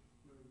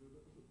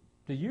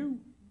 To you?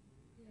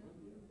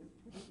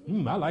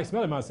 I like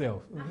smelling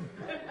myself.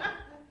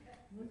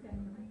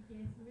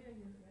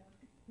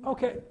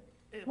 Okay,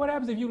 what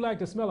happens if you like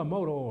the smell of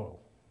motor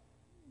oil?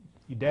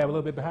 You dab a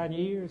little bit behind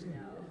your ears?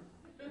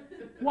 No.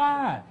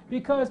 Why?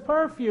 Because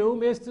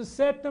perfume is to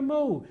set the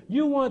mood.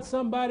 You want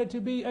somebody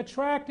to be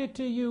attracted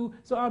to you,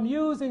 so I'm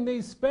using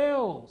these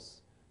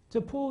spells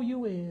to pull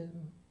you in.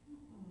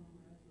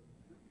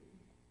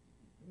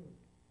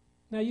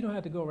 Now, you don't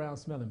have to go around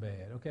smelling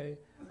bad, okay?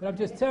 But I'm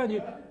just telling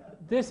you,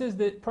 this is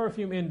the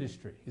perfume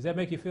industry. Does that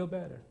make you feel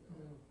better?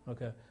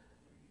 Okay.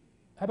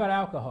 How about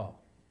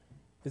alcohol?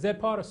 Is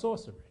that part of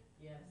sorcery?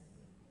 Yes.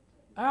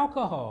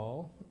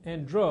 Alcohol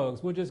and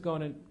drugs, we're just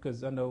going to,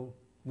 because I know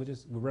we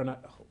run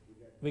out,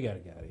 we got to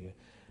get out of here.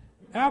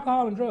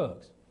 Alcohol and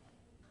drugs.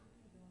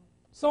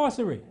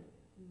 Sorcery.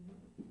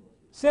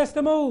 Sets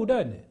the mood,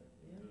 doesn't it?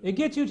 It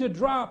gets you to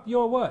drop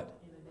your what?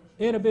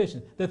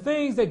 Inhibition. The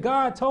things that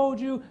God told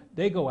you,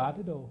 they go out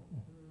the door.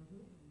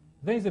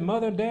 Things that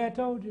mother and dad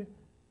told you,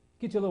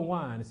 get your little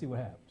wine and see what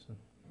happens.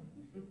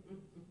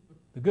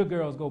 The good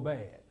girls go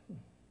bad.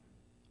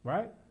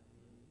 Right?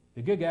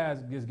 The good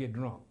guys just get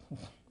drunk.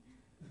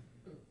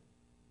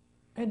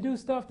 And do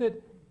stuff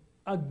that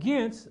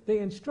against the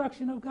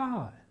instruction of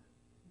God.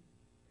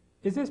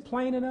 Is this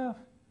plain enough?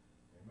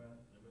 Amen.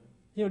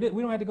 You know,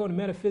 we don't have to go to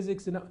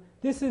metaphysics.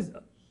 This is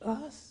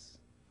us.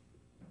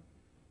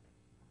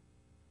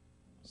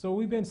 So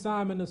we've been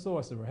Simon the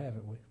sorcerer,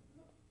 haven't we?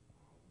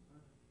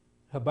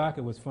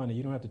 Habakkuk was funny.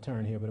 You don't have to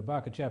turn here, but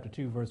Habakkuk chapter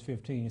 2, verse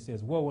 15, it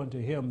says, "Woe unto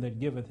him that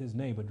giveth his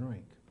neighbor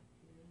drink,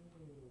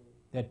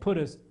 that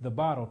putteth the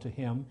bottle to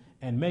him,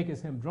 and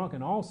maketh him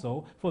drunken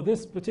also for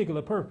this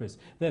particular purpose,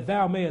 that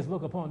thou mayest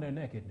look upon their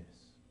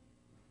nakedness."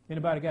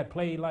 Anybody got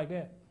played like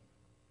that?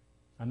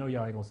 I know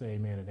y'all ain't gonna say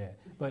amen to that,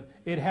 but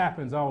it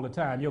happens all the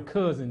time. Your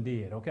cousin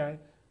did, okay?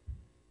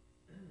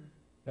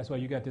 That's why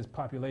you got this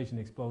population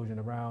explosion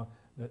around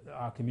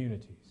our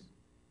communities.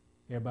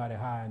 Everybody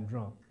high and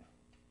drunk.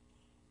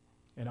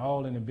 And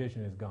all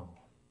inhibition is gone.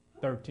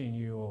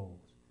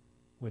 13-year-olds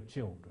with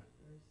children.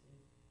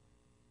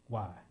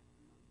 Why?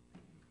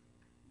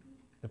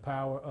 The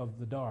power of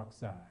the dark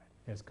side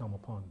has come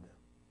upon them.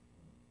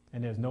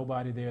 And there's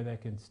nobody there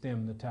that can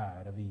stem the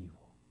tide of evil.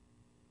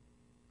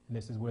 And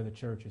this is where the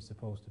church is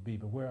supposed to be.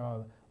 But where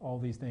are all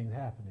these things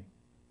happening?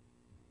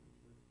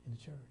 In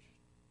the church.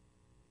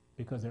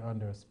 Because they're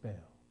under a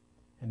spell.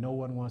 And no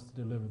one wants to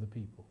deliver the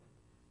people.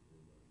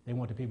 They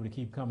want the people to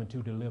keep coming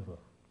to deliver.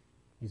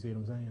 You see what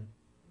I'm saying?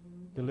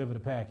 Deliver the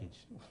package.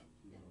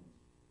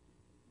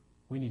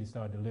 We need to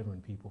start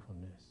delivering people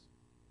from this.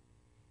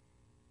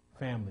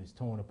 Families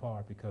torn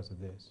apart because of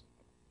this.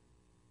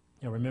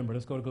 Now remember,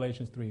 let's go to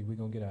Galatians 3. We're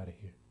going to get out of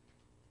here.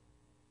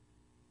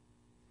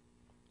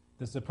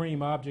 The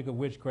supreme object of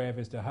witchcraft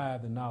is to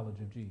hide the knowledge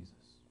of Jesus.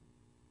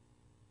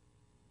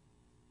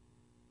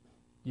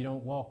 You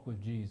don't walk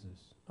with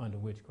Jesus under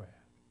witchcraft.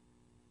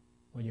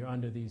 When you're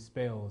under these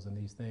spells and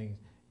these things,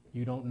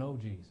 you don't know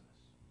Jesus.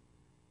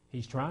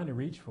 He's trying to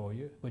reach for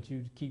you, but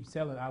you keep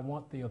telling, I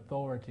want the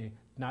authority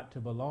not to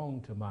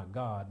belong to my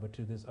God, but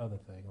to this other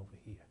thing over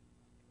here.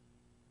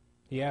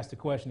 He asked a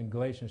question in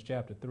Galatians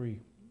chapter 3.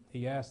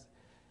 He asked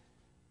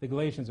the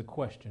Galatians a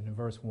question in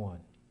verse 1.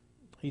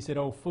 He said,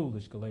 "O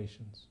foolish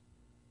Galatians,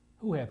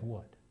 who hath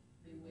what?"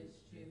 Bewitched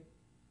you.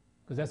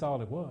 Because that's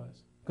all it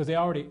was. Because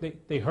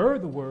they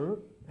heard the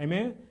word.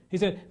 Amen? He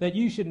said that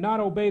you should not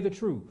obey the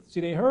truth.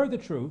 See, they heard the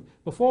truth,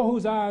 before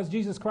whose eyes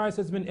Jesus Christ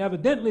has been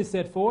evidently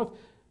set forth,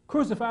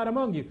 crucified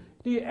among you.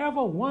 Do you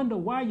ever wonder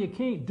why you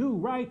can't do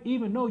right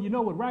even though you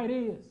know what right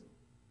is?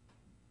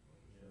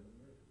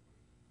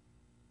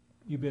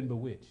 You've been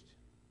bewitched.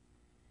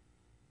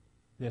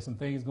 There's some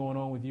things going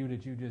on with you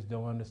that you just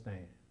don't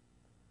understand.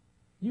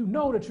 You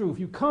know the truth.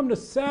 You come to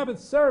Sabbath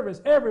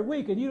service every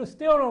week and you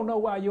still don't know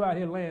why you're out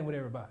here laying with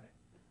everybody.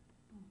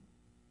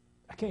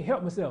 I can't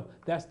help myself.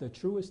 That's the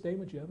truest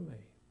statement you ever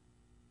made.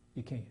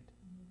 You can't.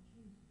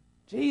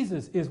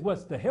 Jesus is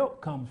what the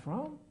help comes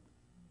from.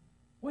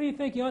 What do you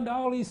think you're under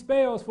all these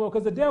spells for?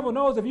 Because the devil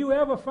knows if you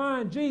ever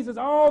find Jesus,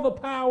 all the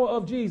power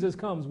of Jesus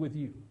comes with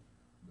you.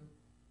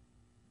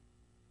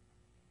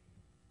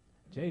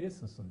 Jay,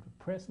 this is some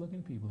depressed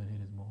looking people in here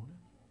this morning.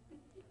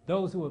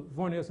 Those who are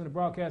joining us in the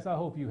broadcast, I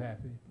hope you're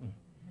happy.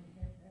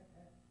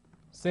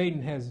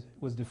 Satan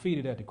was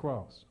defeated at the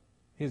cross.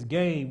 His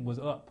game was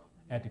up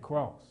at the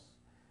cross.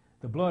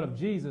 The blood of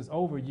Jesus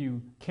over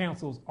you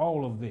cancels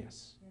all of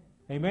this.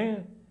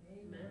 Amen?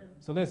 Amen.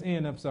 So let's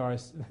end,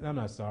 I'm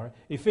not sorry.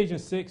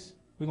 Ephesians 6,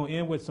 we're going to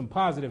end with some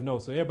positive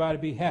notes so everybody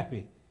be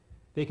happy.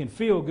 They can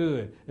feel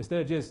good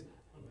instead of just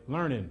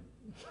learning.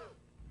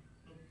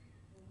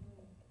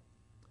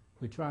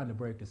 We're trying to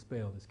break the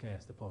spell that's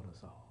cast upon us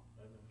all.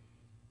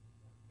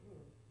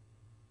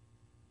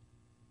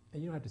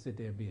 And you don't have to sit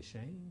there and be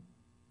ashamed.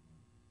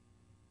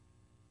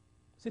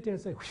 Sit there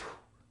and say,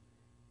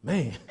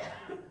 man,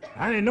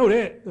 I didn't know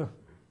that.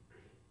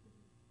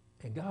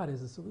 And God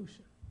is the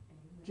solution.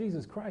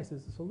 Jesus Christ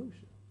is the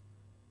solution.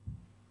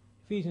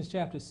 Ephesians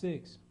chapter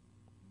 6,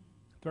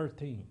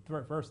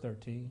 verse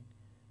 13.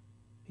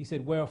 He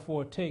said,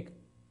 wherefore take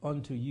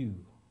unto you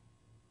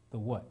the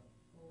what?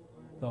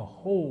 The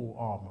whole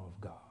armor of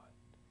God,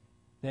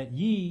 that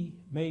ye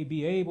may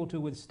be able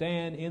to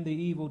withstand in the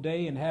evil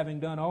day, and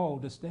having done all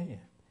to stand.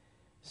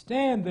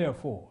 Stand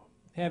therefore,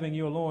 having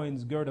your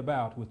loins girt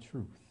about with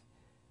truth.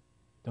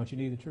 Don't you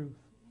need the truth?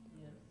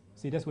 Yes.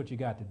 See, that's what you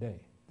got today.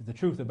 The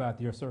truth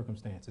about your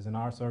circumstances and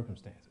our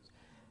circumstances.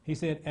 He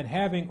said, and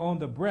having on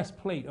the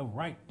breastplate of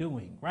right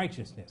doing,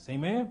 righteousness.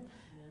 Amen?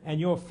 And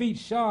your feet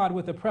shod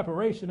with the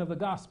preparation of the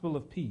gospel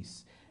of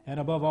peace. And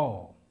above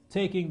all,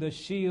 taking the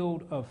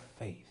shield of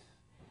faith.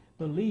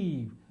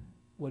 Believe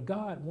what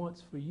God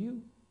wants for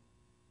you,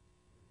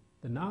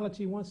 the knowledge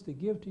he wants to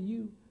give to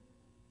you,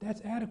 that's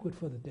adequate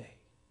for the day.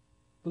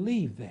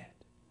 Believe that.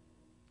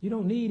 You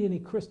don't need any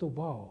crystal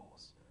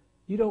balls.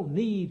 You don't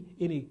need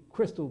any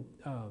crystal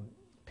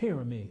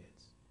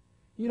pyramids.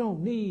 You don't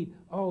need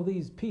all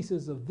these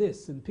pieces of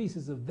this and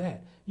pieces of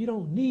that. You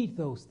don't need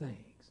those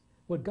things.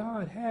 What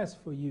God has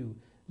for you,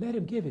 let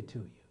him give it to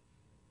you.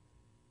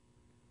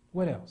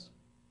 What else?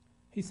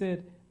 He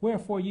said,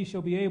 wherefore ye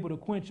shall be able to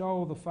quench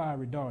all the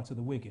fiery darts of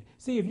the wicked.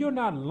 See, if you're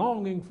not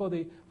longing for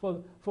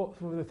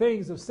the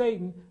things of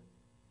Satan,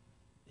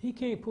 he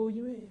can't pull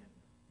you in.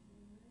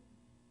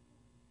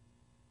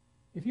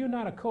 If you're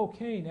not a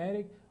cocaine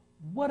addict,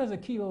 what does a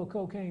kilo of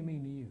cocaine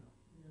mean to you?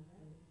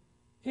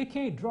 It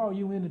can't draw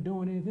you into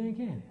doing anything,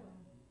 can it?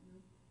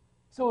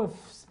 So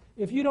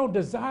if you don't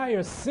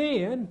desire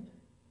sin,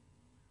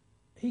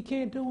 he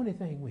can't do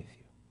anything with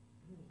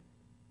you.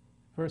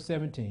 Verse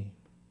 17.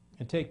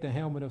 And take the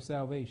helmet of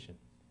salvation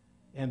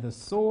and the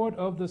sword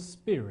of the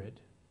Spirit,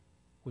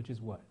 which is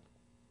what?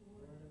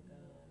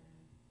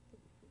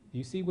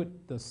 You see what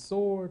the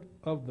sword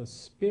of the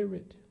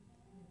Spirit?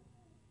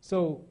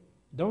 So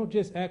don't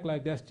just act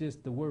like that's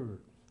just the word.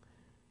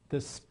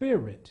 The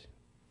Spirit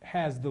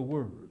has the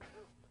word.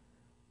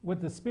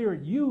 What the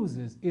Spirit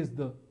uses is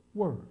the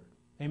word.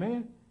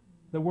 Amen?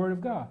 The word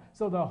of God.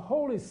 So the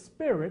Holy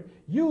Spirit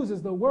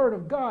uses the word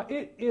of God.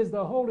 It is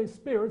the Holy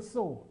Spirit's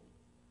sword.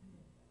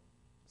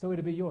 So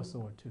it'll be your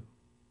sword too.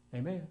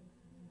 Amen?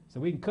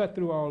 So we can cut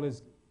through all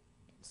this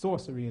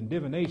sorcery and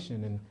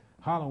divination and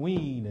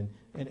Halloween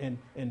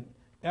and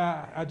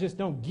I just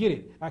don't get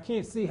it. I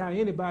can't see how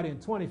anybody in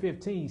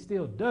 2015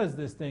 still does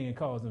this thing and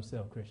calls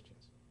themselves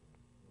Christians.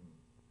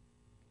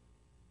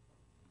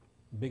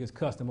 The biggest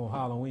custom on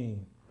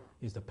Halloween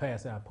is to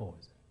pass out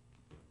poison.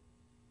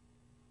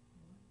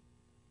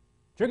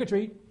 Trick or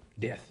treat,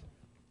 death.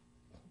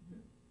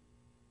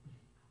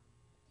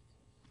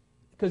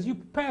 Because you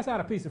pass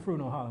out a piece of fruit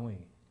on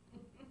Halloween.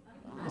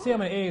 See how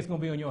many eggs going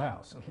to be on your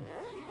house.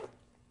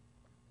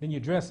 Then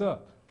you dress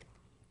up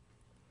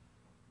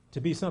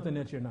to be something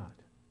that you're not.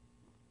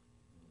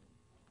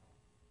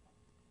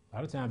 A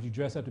lot of times you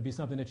dress up to be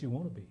something that you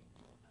want to be.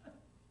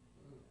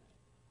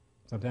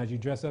 Sometimes you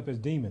dress up as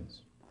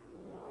demons.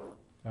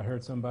 I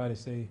heard somebody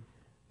say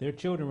their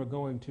children were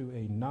going to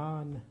a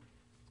non-gender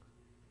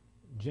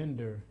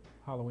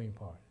Halloween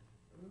party.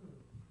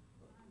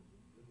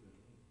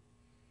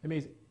 It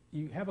means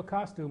you have a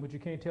costume, but you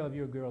can't tell if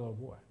you're a girl or a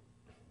boy.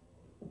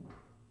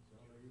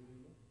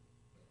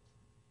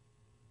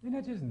 Isn't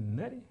that just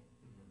nutty?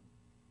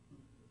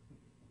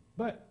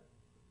 But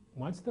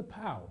once the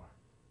power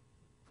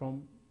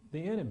from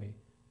the enemy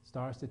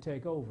starts to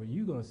take over,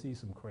 you're going to see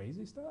some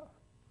crazy stuff.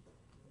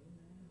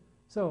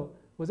 So,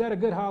 was that a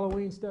good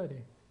Halloween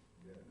study?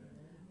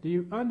 Do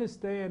you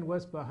understand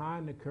what's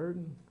behind the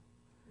curtain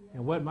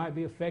and what might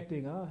be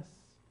affecting us?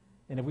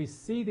 And if we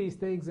see these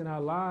things in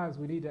our lives,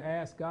 we need to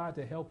ask God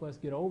to help us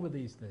get over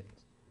these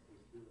things.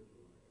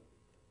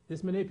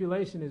 This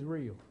manipulation is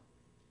real.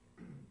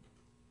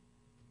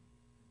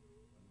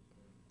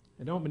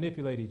 And don't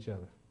manipulate each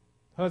other.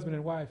 Husband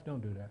and wife,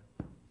 don't do that.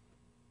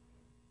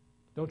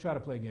 Don't try to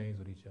play games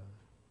with each other.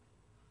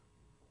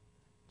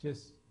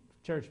 Just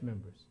church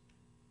members.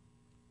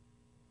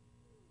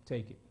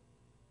 Take it.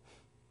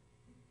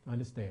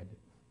 Understand it.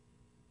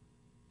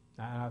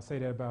 I'll say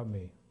that about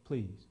me.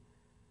 Please.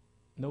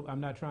 No,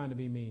 I'm not trying to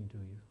be mean to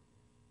you.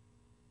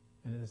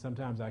 And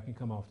sometimes I can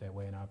come off that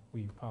way, and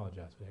we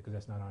apologize for that, because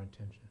that's not our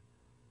intention.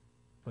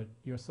 But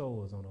your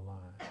soul is on the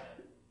line.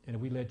 And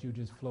if we let you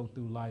just float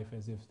through life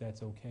as if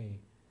that's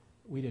okay,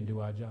 we didn't do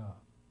our job.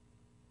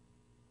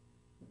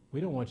 We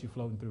don't want you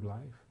floating through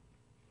life,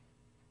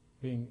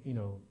 being,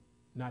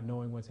 not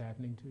knowing what's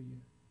happening to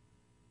you.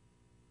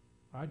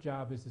 Our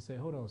job is to say,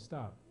 hold on,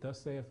 stop.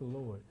 Thus saith the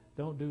Lord.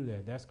 Don't do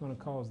that. That's going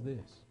to cause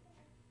this.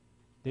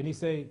 Didn't he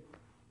say,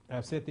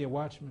 I've set thee a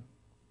watchman?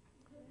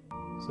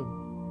 So,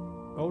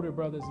 older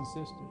brothers and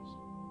sisters,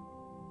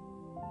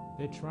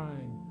 they're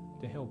trying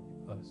to help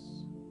us.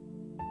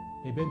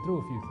 They've been through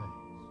a few things.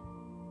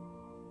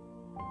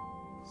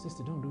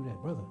 Sister, don't do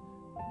that. Brother,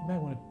 you might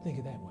want to think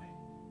of that way.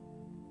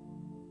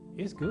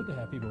 It's good to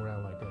have people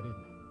around like that, isn't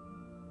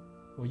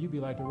it? Or you be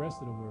like the rest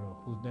of the world,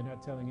 they're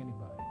not telling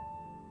anybody.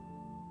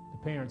 The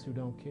parents who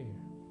don't care.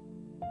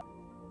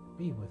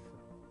 Be with them.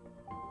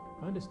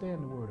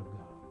 Understand the Word of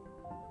God.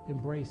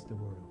 Embrace the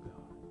Word of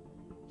God.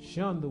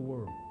 Shun the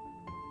world.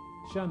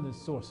 Shun the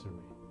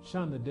sorcery.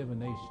 Shun the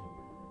divination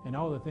and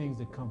all the things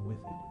that come with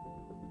it.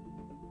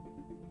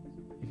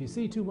 If you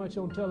see too much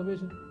on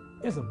television,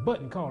 there's a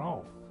button called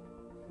off.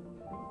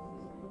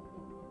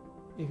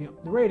 The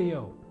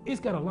radio, it's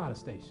got a lot of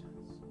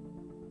stations.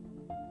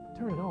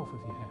 Turn it off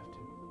if you have to.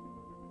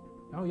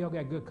 Oh, y'all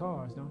got good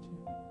cars, don't you?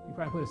 You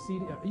probably put a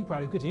CD, you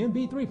probably put your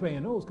MP3 player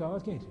in those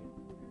cars, can't you?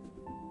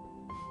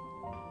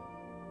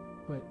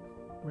 But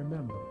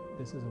remember,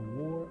 this is a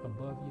war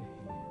above your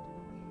head.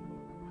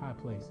 High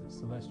places,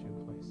 celestial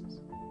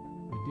places.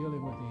 We're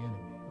dealing with the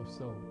enemy of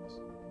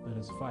souls. Let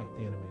us fight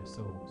the enemy of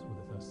souls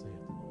with us,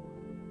 saith the Lord.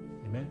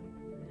 Amen?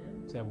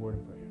 Let's have a word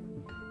of prayer.